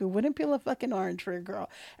guys who wouldn't peel a fucking orange for a girl.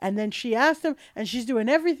 And then she asked him, and she's doing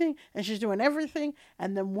everything,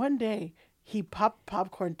 and then one day, he popped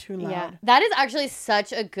popcorn too loud. Yeah. That is actually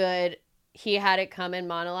such a good he had it coming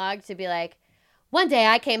monologue to be like, one day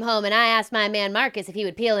I came home and I asked my man Marcus if he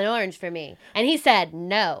would peel an orange for me. And he said,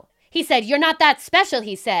 no. He said, you're not that special,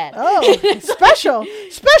 he said. Oh, special?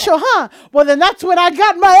 Special, huh? Well, then that's when I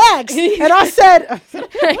got my ex. And I said...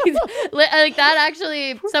 like that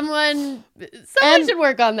actually, someone should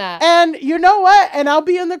work on that. And you know what? And I'll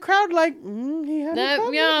be in the crowd like, he had it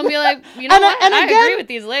coming. Yeah, I'll be like, you know what? I agree with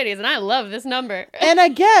these ladies and I love this number. And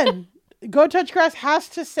again, Go Touch Grass has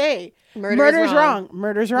to say... Murder's wrong.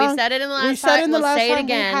 Murder's wrong. We said it in the last time. We'll say it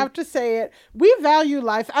again. We have to say it. We value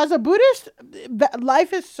life. As a Buddhist,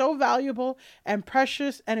 life is so valuable and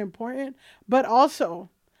precious and important. But also,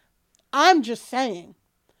 I'm just saying.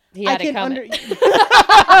 I can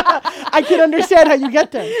understand how you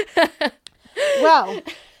get there. Well,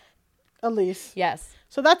 Elise. Yes.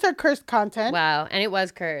 So that's our cursed content. Wow. And it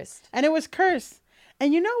was cursed. And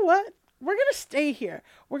you know what? We're going to stay here.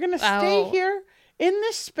 We're going to stay here in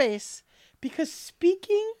this space, because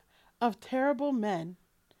speaking of terrible men,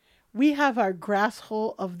 we have our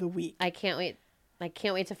grasshole of the week. I can't wait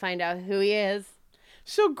to find out who he is.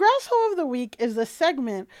 So grasshole of the week is the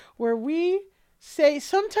segment where we say,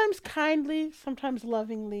 sometimes kindly, sometimes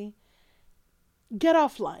lovingly, get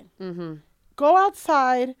offline. Mm-hmm. Go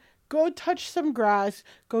outside, go touch some grass,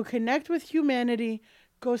 go connect with humanity,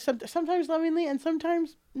 go sometimes lovingly and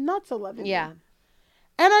sometimes not so lovingly. Yeah.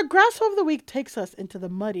 And our grasshole of the week takes us into the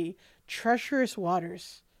muddy, treacherous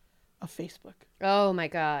waters of Facebook. Oh, my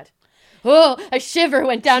God. Oh, a shiver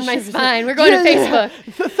went down my spine. We're going to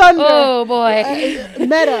Facebook. The thunder. Oh, boy.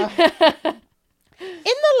 Meta. In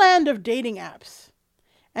the land of dating apps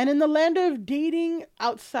and in the land of dating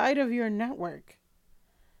outside of your network,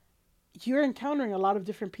 you're encountering a lot of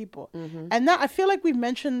different people. Mm-hmm. And that, I feel like we've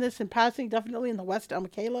mentioned this in passing, definitely in the West Elm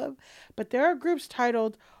Caleb, but there are groups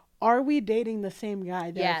titled, Are We Dating the Same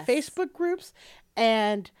Guy? There are Facebook groups,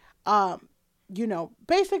 and,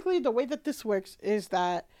 basically the way that this works is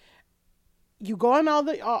that you go on all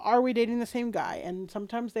the, Are We Dating the Same Guy? And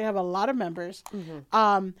sometimes they have a lot of members.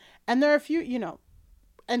 Mm-hmm. And there are a few,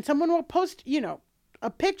 and someone will post, a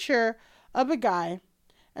picture of a guy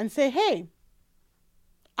and say, hey,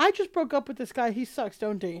 I just broke up with this guy. He sucks.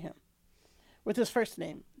 Don't date him. With his first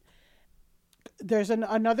name. There's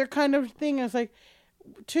another kind of thing. It's like,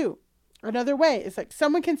 another way. It's like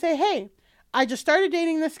someone can say, hey, I just started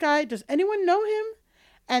dating this guy. Does anyone know him?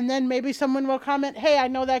 And then maybe someone will comment, hey, I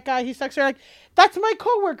know that guy. He sucks. Or like, that's my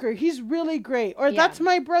coworker. He's really great. Or that's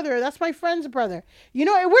my brother. That's my friend's brother.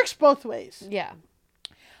 It works both ways. Yeah.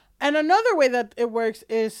 And another way that it works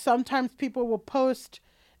is sometimes people will post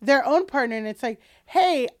their own partner, and it's like,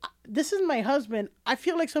 hey, this is my husband. I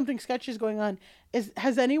feel like something sketchy is going on.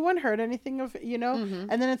 Has anyone heard anything of, Mm-hmm.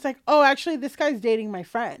 And then it's like, oh, actually, this guy's dating my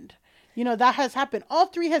friend. That has happened. All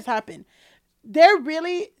three has happened.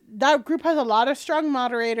 that group has a lot of strong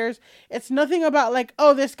moderators. It's nothing about like,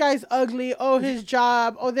 oh, this guy's ugly, oh, his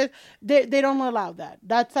job, oh, this. They don't allow that.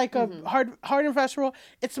 That's like a hard and fast rule.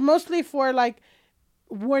 It's mostly for like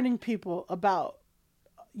warning people about,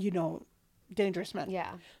 dangerous men.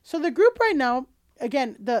 Yeah. So the group right now,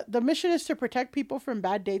 again, the mission is to protect people from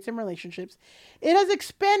bad dates and relationships. It has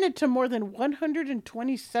expanded to more than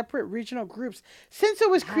 120 separate regional groups since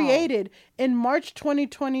it was created in March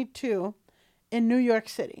 2022 in New York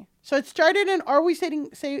City. So it started in Are We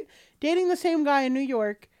Dating the Same Guy in New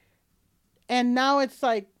York, and now it's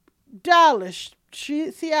like Dallas,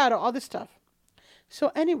 Seattle, all this stuff.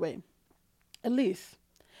 So anyway, Elise,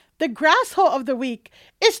 the grasshole of the week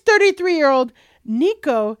is 33-year-old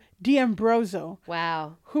Nico D'Ambrosio.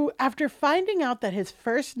 Wow. Who, after finding out that his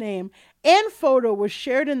first name and photo was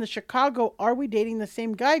shared in the Chicago Are We Dating the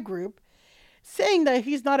Same Guy group, saying that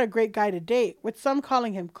he's not a great guy to date, with some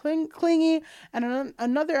calling him clingy, and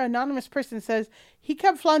another anonymous person says he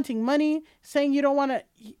kept flaunting money, saying you don't want to.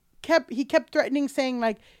 He kept threatening, saying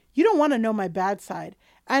like you don't want to know my bad side,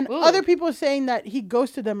 and other people saying that he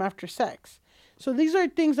ghosted them after sex. So these are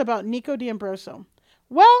things about Nico D'Ambrosio.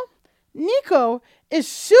 Well, Nico is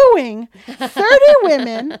suing 30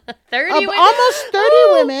 women, 30 women? Almost 30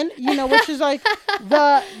 women, which is like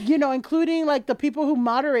including like the people who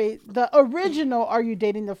moderate the original Are You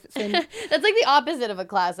Dating the Same? That's like the opposite of a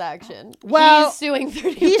class action. Well, he's suing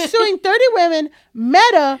 30 He's suing 30 women,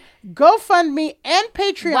 Meta, GoFundMe, and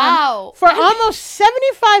Patreon for almost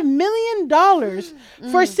 $75 million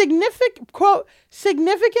for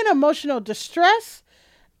significant emotional distress,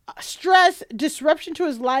 stress, disruption to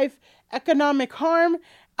his life, economic harm,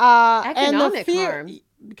 and the fear, harm.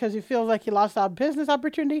 Because he feels like he lost out business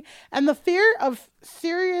opportunity, and the fear of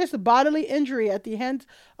serious bodily injury at the hands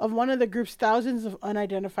of one of the group's thousands of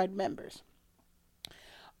unidentified members.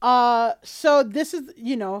 So this is,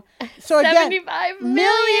 so again, $75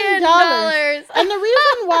 million. And the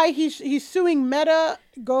reason why he's suing Meta,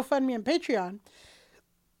 GoFundMe, and Patreon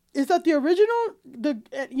is that the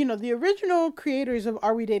original creators of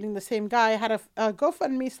Are We Dating the Same Guy had a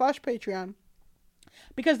GoFundMe/Patreon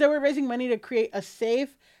because they were raising money to create a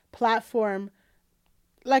safe platform,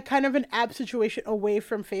 like kind of an app situation away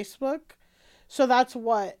from Facebook. So that's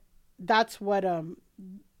what that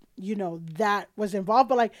was involved.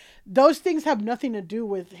 But like those things have nothing to do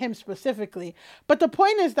with him specifically. But the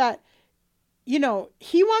point is that,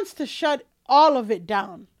 he wants to shut all of it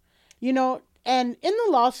down, And in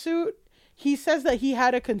the lawsuit, he says that he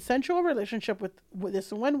had a consensual relationship with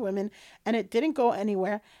this one woman and it didn't go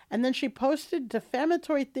anywhere. And then she posted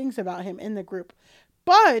defamatory things about him in the group.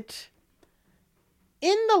 But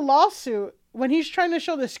in the lawsuit, when he's trying to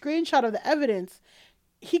show the screenshot of the evidence,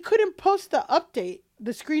 he couldn't post the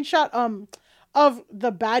screenshot of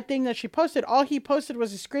the bad thing that she posted. All he posted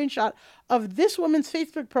was a screenshot of this woman's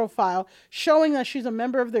Facebook profile showing that she's a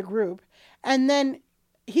member of the group. And then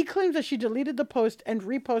he claims that she deleted the post and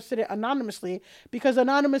reposted it anonymously because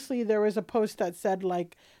anonymously there was a post that said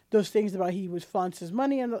like those things about he was flaunts his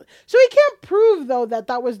money. So he can't prove though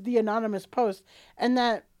that was the anonymous post and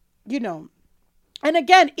that, and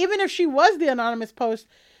again, even if she was the anonymous post,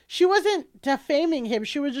 she wasn't defaming him.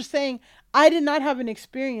 She was just saying, I did not have a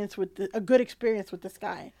good experience with this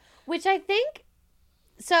guy. Which I think,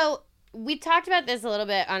 so we talked about this a little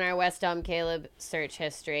bit on our West Elm Caleb search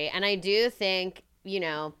history. And I do think,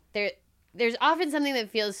 there's often something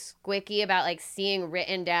that feels squicky about like seeing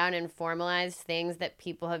written down and formalized things that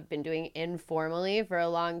people have been doing informally for a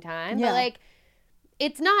long time. Yeah. But like,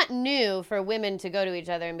 it's not new for women to go to each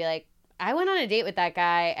other and be like, I went on a date with that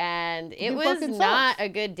guy and it was not a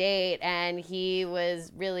good date and he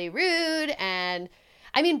was really rude. And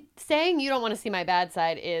I mean, saying you don't want to see my bad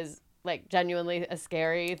side is like genuinely a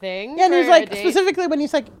scary thing. Yeah, and he's like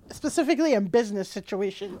specifically in business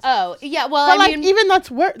situations. Oh, yeah. Well, but I mean, even that's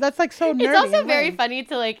like so nerdy. It's also very funny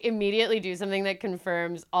to like immediately do something that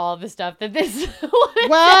confirms all the stuff that this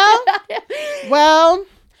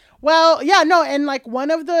Well, yeah, no, and like one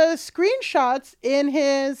of the screenshots in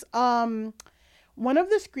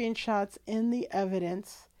the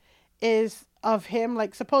evidence is of him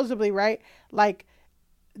like supposedly, right? Like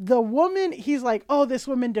the woman, he's like, oh, this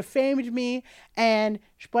woman defamed me and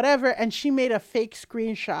whatever. And she made a fake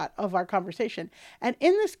screenshot of our conversation. And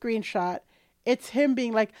in the screenshot, it's him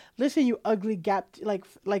being like, listen, you ugly gap, like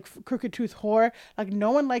crooked tooth whore. Like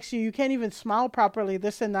no one likes you. You can't even smile properly,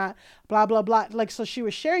 this and that, blah, blah, blah. Like, so she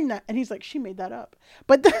was sharing that. And he's like, she made that up.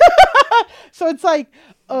 But so it's like,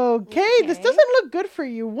 okay, this doesn't look good for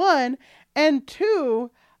you. One. And two,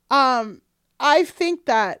 I think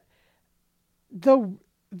that the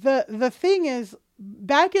thing is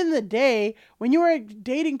back in the day, when you were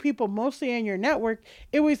dating people mostly in your network,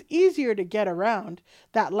 it was easier to get around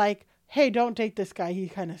that, like, hey, don't date this guy, he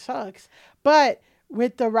kind of sucks. But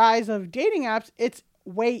with the rise of dating apps, it's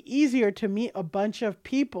way easier to meet a bunch of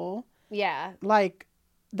people. Yeah. Like,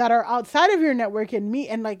 that are outside of your network and meet,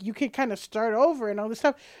 and like you can kind of start over and all this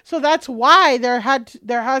stuff. So that's why there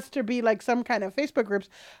has to be like some kind of Facebook groups.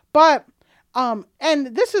 But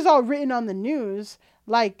and this is all written on the news.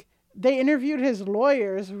 Like, they interviewed his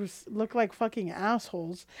lawyers, who look like fucking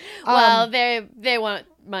assholes. Well, they want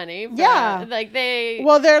money. Yeah. Like they.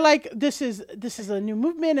 Well, they're like, this is a new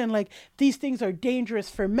movement, and like these things are dangerous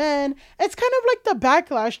for men. It's kind of like the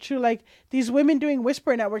backlash to like these women doing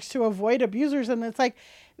whisper networks to avoid abusers, and it's like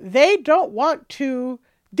they don't want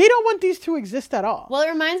these to exist at all. Well, it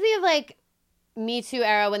reminds me of like Me Too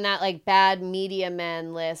era, when that like bad media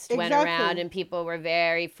men list went around and people were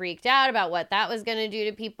very freaked out about what that was going to do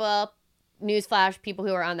to people. Newsflash, people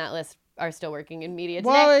who are on that list are still working in media today.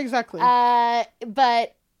 Well, exactly.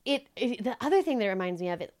 But the other thing that reminds me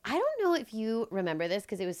of it, I don't know if you remember this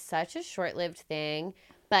because it was such a short-lived thing,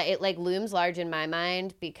 but it like looms large in my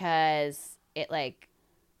mind because it like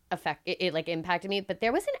impacted me. But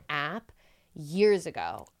there was an app years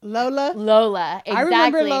ago. Lola. Exactly. I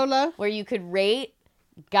remember Lola. Where you could rate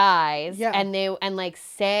guys, yeah, and like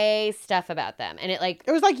say stuff about them, and it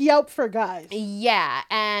was like Yelp for guys. Yeah.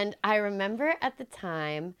 And I remember at the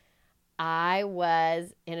time I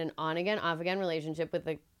was in an on-again, off-again relationship with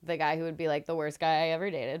the guy who would be like the worst guy I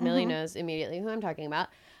ever dated. Mm-hmm. Millie knows immediately who I'm talking about.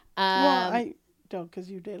 Well, I don't,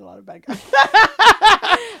 because you date a lot of bad guys.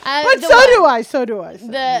 But so do I.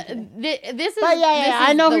 This is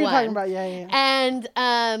I know who you're talking about. Yeah. And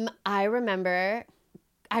I remember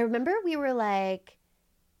we were like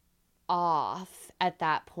off at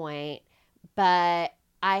that point, but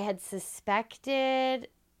I had suspected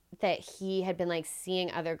that he had been like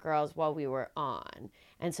seeing other girls while we were on,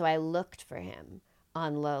 and so I looked for him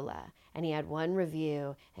on Lola, and he had one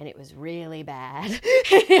review, and it was really bad.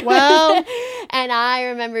 Well, and I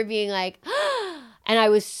remember being like, and I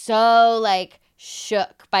was so like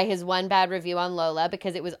shook by his one bad review on Lola,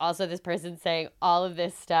 because it was also this person saying all of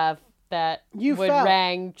this stuff that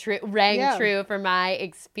rang true for my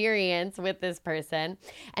experience with this person.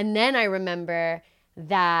 And then I remember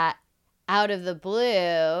that out of the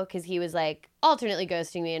blue, because he was like alternately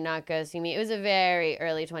ghosting me and not ghosting me. It was a very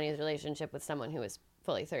early 20s relationship with someone who was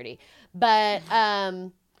fully 30. But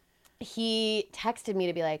he texted me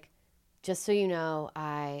to be like, just so you know,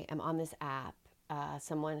 I am on this app.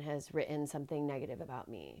 Someone has written something negative about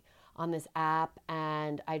me on this app,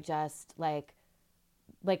 and I just I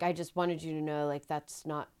just wanted you to know, like, that's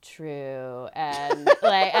not true. And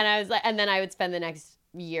and I was like, and then I would spend the next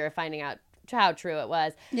year finding out how true it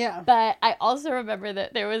was. Yeah. But I also remember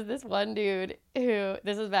that there was this one dude who,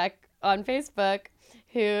 this was back on Facebook,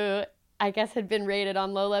 who I guess had been rated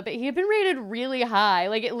on Lola, but he had been rated really high.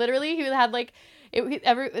 Like, it literally, he had like,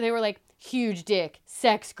 they were like, huge dick,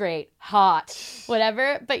 sex great, hot,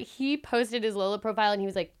 whatever. But he posted his Lola profile and he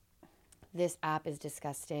was like, this app is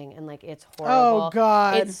disgusting, and like it's horrible. Oh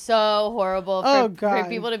God, it's so horrible for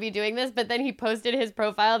people to be doing this. But then he posted his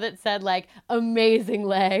profile that said like amazing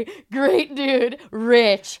lay, great dude,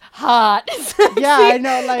 rich, hot. Yeah, I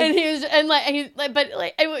know. Like, and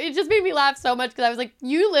it just made me laugh so much because I was like,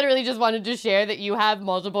 you literally just wanted to share that you have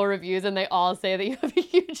multiple reviews and they all say that you have a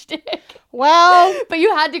huge dick. Well, but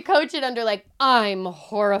you had to coach it under like, I'm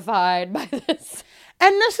horrified by this.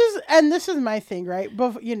 And this is my thing, right?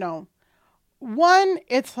 But you know. One,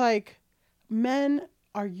 it's like men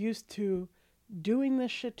are used to doing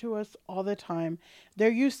this shit to us all the time.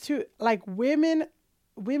 They're used to, like,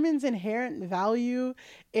 women's inherent value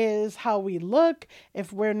is how we look.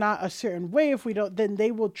 If we're not a certain way, if we don't, then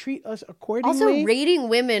they will treat us accordingly. Also, rating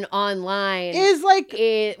women online is like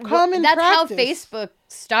common That's practice. how Facebook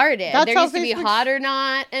started. There used to be hot or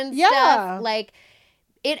not and stuff. Like,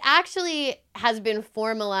 it actually has been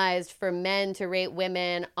formalized for men to rate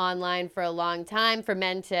women online for a long time, for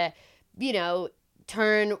men to, you know,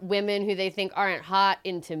 turn women who they think aren't hot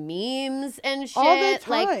into memes and shit. All the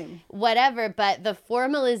time. Like, whatever. But the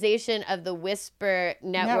formalization of the Whisper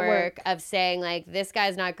network of saying, like, this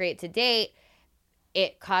guy's not great to date,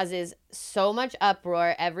 it causes so much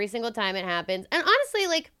uproar every single time it happens. And honestly,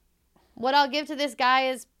 like, what I'll give to this guy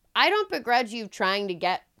is I don't begrudge you trying to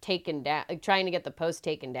get taken down, like trying to get the post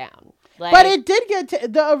taken down. Like, but it did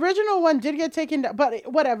get the original one did get taken down,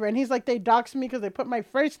 but whatever. And he's like, they doxed me because they put my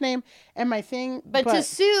first name and my thing. But to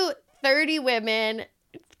sue 30 women,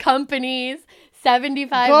 companies,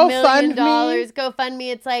 $75 million,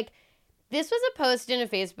 GoFundMe, it's like, this was a post in a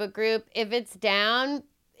Facebook group. If it's down,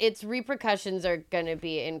 its repercussions are going to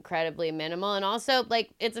be incredibly minimal. And also, like,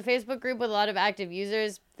 it's a Facebook group with a lot of active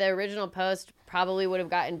users. The original post probably would have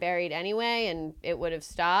gotten buried anyway, and it would have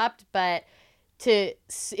stopped. But to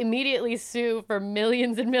immediately sue for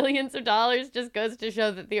millions and millions of dollars just goes to show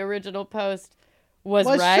that the original post was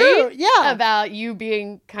right. True. Yeah. About you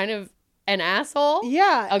being kind of an asshole.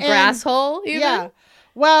 Yeah. A grasshole, even. Yeah.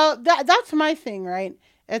 Well, that's my thing, right?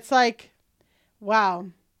 It's like, wow,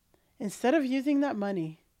 instead of using that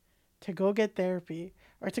money to go get therapy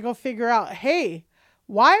or to go figure out, hey,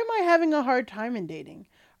 why am I having a hard time in dating?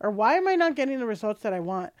 Or why am I not getting the results that I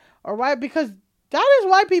want? Or why? Because that is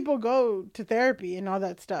why people go to therapy and all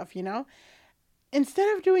that stuff, you know?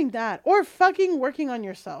 Instead of doing that or fucking working on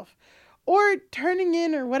yourself or turning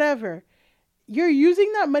in or whatever, you're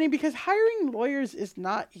using that money because hiring lawyers is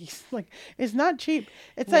not it's not cheap.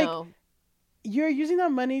 It's like you're using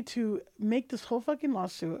that money to make this whole fucking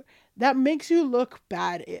lawsuit that makes you look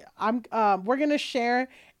bad. We're gonna share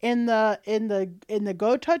in the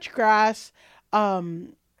Go Touch Grass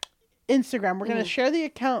Instagram. We're gonna share the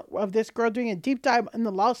account of this girl doing a deep dive in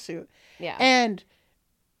the lawsuit. Yeah, and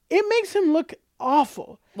it makes him look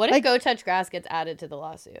awful. What if Go Touch Grass gets added to the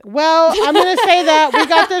lawsuit? Well, I'm gonna say that we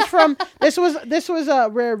got this from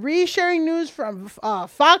we're resharing news from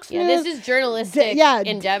Fox News. This is journalistic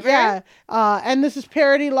endeavor. Yeah, and this is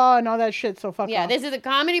parody law and all that shit. So fuck off. Yeah, this is a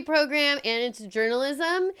comedy program and it's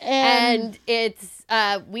journalism and it's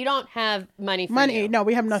we don't have money for you. No,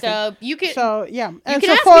 we have nothing. So you can. So yeah, you and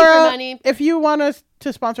can Sephora, ask me for money if you want us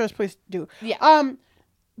to sponsor us, please do. Yeah.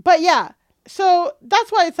 But yeah. So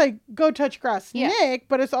that's why it's like Go Touch Grass, Nick,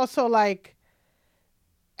 but it's also like,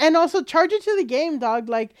 and also charge it to the game, dog.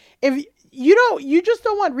 Like if you just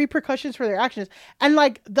don't want repercussions for their actions. And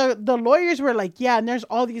like the lawyers were like, yeah, and there's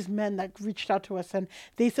all these men that reached out to us and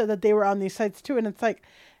they said that they were on these sites too. And it's like,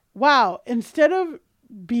 wow, instead of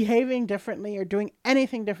behaving differently or doing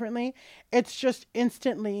anything differently, it's just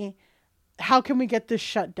instantly, how can we get this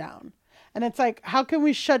shut down? And it's like, how can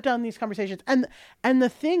we shut down these conversations? And the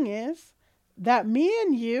thing is, that me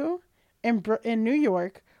and you in New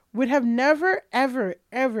York would have never, ever,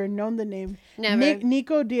 ever known the name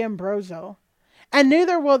Nico D'Ambrosio. And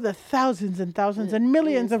neither will the thousands and thousands and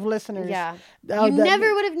millions of listeners. Yeah. You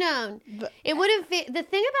never would have known. It would have been, the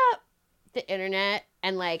thing about the internet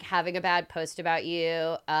and like having a bad post about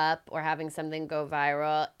you up or having something go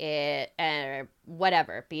viral, or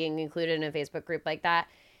whatever, being included in a Facebook group like that,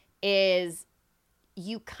 is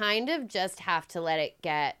you kind of just have to let it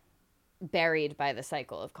get buried by the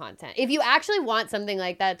cycle of content. If you actually want something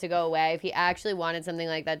like that to go away, if you actually wanted something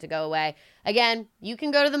like that to go away, again, you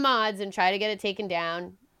can go to the mods and try to get it taken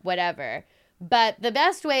down, whatever. But the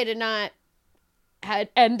best way to not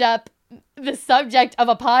end up the subject of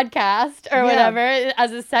a podcast or whatever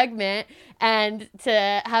as a segment and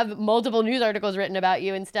to have multiple news articles written about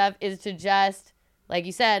you and stuff is to just, like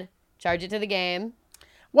you said, charge it to the game.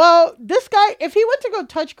 Well, this guy, if he went to Go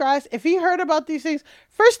Touch Grass, if he heard about these things,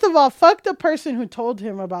 first of all, fuck the person who told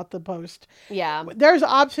him about the post. Yeah. There's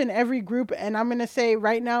ops in every group, and I'm going to say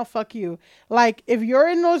right now, fuck you. Like, if you're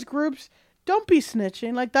in those groups, don't be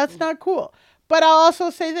snitching. Like, that's not cool. But I'll also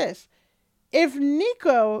say this. If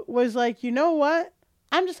Nico was like, you know what?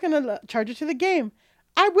 I'm just going to charge it to the game.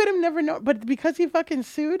 I would have never known. But because he fucking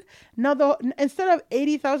sued, now instead of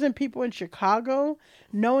 80,000 people in Chicago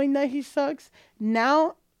knowing that he sucks,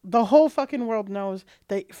 now the whole fucking world knows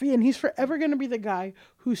that, and he's forever going to be the guy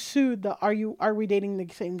who sued the are we dating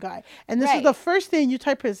the same guy? And this is the first thing you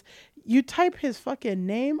type his fucking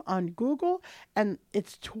name on Google and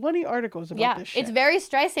it's 20 articles about this shit. It's very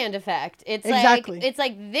Streisand effect. It's exactly. It's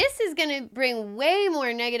like this is going to bring way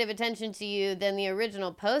more negative attention to you than the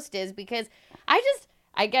original post is because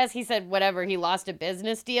I guess he said whatever, he lost a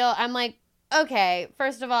business deal. I'm like, okay,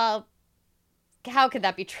 first of all, how could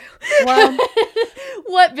that be true? Well,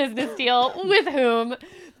 what business deal with whom?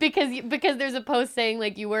 Because there's a post saying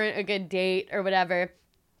like you weren't a good date or whatever.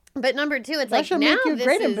 But number two, it's that like should now make you this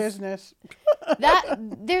great is in business. that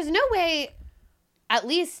there's no way. At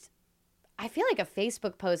least I feel like a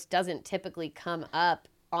Facebook post doesn't typically come up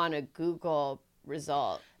on a Google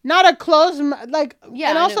result. Not a closed, like, yeah.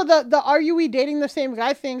 And also the are you dating the same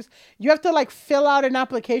guy things, you have to like fill out an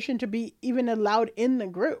application to be even allowed in the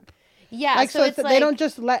group. Yeah. Like, so it's they don't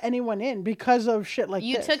just let anyone in because of shit like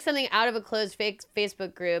you this. You took something out of a closed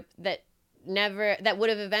Facebook group that would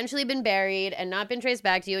have eventually been buried and not been traced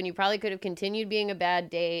back to you. And you probably could have continued being a bad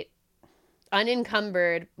date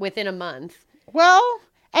unencumbered within a month. Well,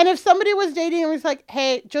 and if somebody was dating and was like,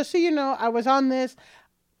 hey, just so you know, I was on this,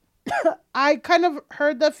 I kind of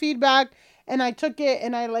heard the feedback and I took it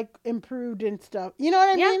and I like improved and stuff. You know what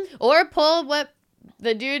I mean? Or pull what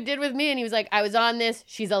the dude did with me, and he was like, I was on this.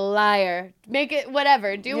 She's a liar. Make it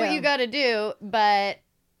whatever. Do what you got to do. But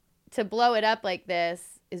to blow it up like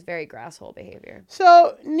this is very grasshole behavior.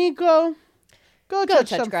 So, Nico, go touch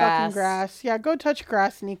some grass. fucking grass. Yeah, go touch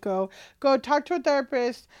grass, Nico. Go talk to a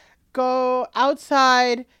therapist. Go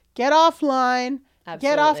outside. Get offline.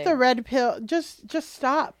 Absolutely. Get off the red pill. Just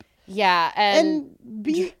stop. Yeah, and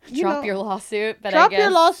be drop your lawsuit. But drop your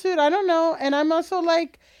lawsuit. I don't know. And I'm also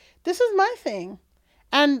like, this is my thing,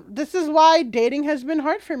 and this is why dating has been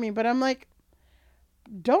hard for me. But I'm like,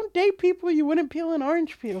 don't date people you wouldn't peel an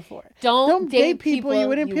orange peel for. Don't date people you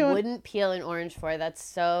wouldn't peel an orange for. That's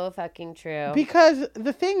so fucking true. Because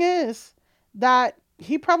the thing is that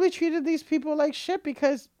he probably treated these people like shit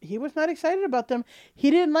because he was not excited about them.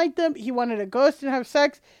 He didn't like them. He wanted to ghost and have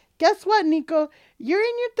sex. Guess what, Nico? You're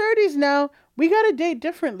in your 30s now. We got to date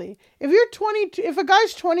differently. If you're 22, if a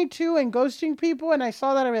guy's 22 and ghosting people, and I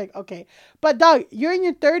saw that, I'm like, okay. But dog, you're in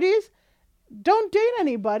your 30s. Don't date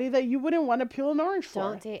anybody that you wouldn't want to peel an orange for.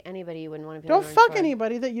 Don't date anybody you wouldn't want to peel an orange for. for. Don't fuck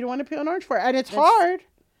anybody that you don't want to peel an orange for. And it's hard.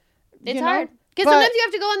 It's hard. Because sometimes you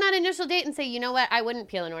have to go on that initial date and say, you know what, I wouldn't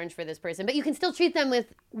peel an orange for this person. But you can still treat them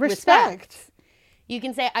with respect. You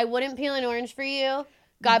can say, I wouldn't peel an orange for you.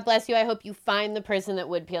 God bless you. I hope you find the person that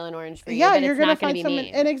would peel an orange for you. Yeah, but you're it's going to not find be someone.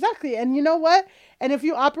 mean. And exactly. And you know what? And if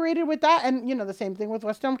you operated with that, and you know, the same thing with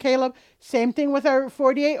West Elm Caleb, same thing with our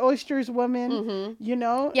 48 Oysters woman, you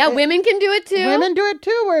know? Yeah, women can do it too. Women do it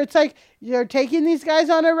too, where it's like, you're taking these guys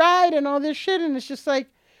on a ride and all this shit, and it's just like,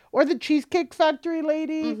 or the Cheesecake Factory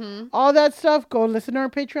lady, all that stuff. Go listen to our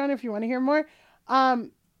Patreon if you want to hear more.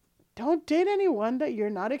 Don't date anyone that you're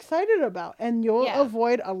not excited about, and you'll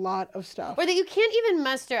avoid a lot of stuff. Or that you can't even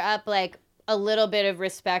muster up like a little bit of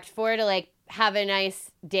respect for, to like have a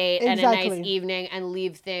nice date and a nice evening and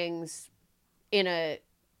leave things in a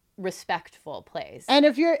respectful place. And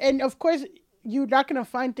and of course, you're not going to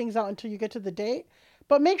find things out until you get to the date,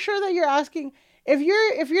 but make sure that you're asking, if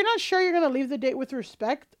you're not sure you're going to leave the date with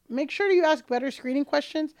respect, make sure you ask better screening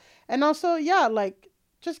questions. And also, like,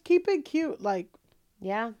 just keep it cute. Like,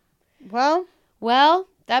 yeah. Well,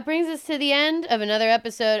 that brings us to the end of another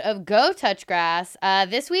episode of Go Touch Grass.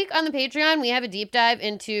 This week on the Patreon, we have a deep dive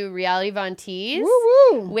into Reality Von Tease,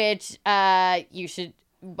 which you should,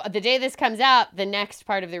 the day this comes out, the next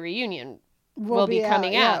part of the reunion will be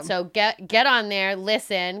coming out. So get on there,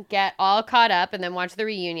 listen, get all caught up, and then watch the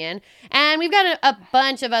reunion. And we've got a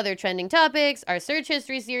bunch of other trending topics. Our search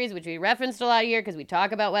history series, which we referenced a lot here because we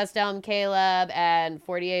talk about West Elm Caleb and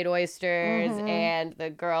 48 Oysters and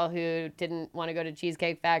the girl who didn't want to go to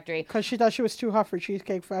Cheesecake Factory. Because she thought she was too hot for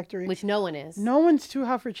Cheesecake Factory. Which no one is. No one's too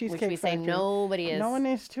hot for Cheesecake Factory. Which we say nobody is. No one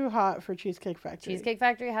is too hot for Cheesecake Factory. Cheesecake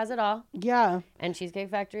Factory has it all. Yeah. And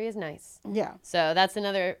Cheesecake Factory is nice. Yeah. So that's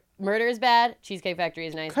another... Murder is bad. Cheesecake Factory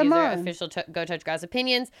is nice. These are official Go Touch Grass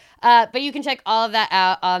opinions. But you can check all of that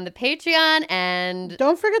out on the Patreon. And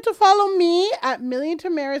don't forget to follow me at Millie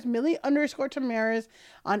Tamaris, Millie_Tamaris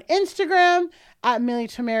on Instagram, at Millie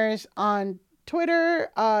Tamaris on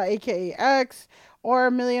Twitter, aka X,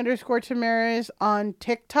 or Millie_Tamaris on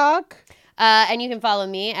TikTok. And you can follow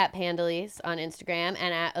me at Pandalise on Instagram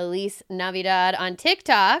and at Elise Navidad on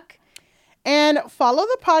TikTok. And follow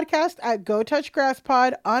the podcast at Go Touch Grass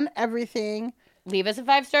Pod on everything. Leave us a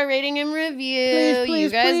 5-star rating and review. Please, you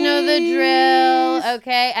guys know the drill.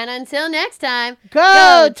 Okay, and until next time,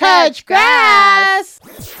 Go Touch Grass!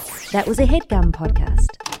 That was a HeadGum podcast.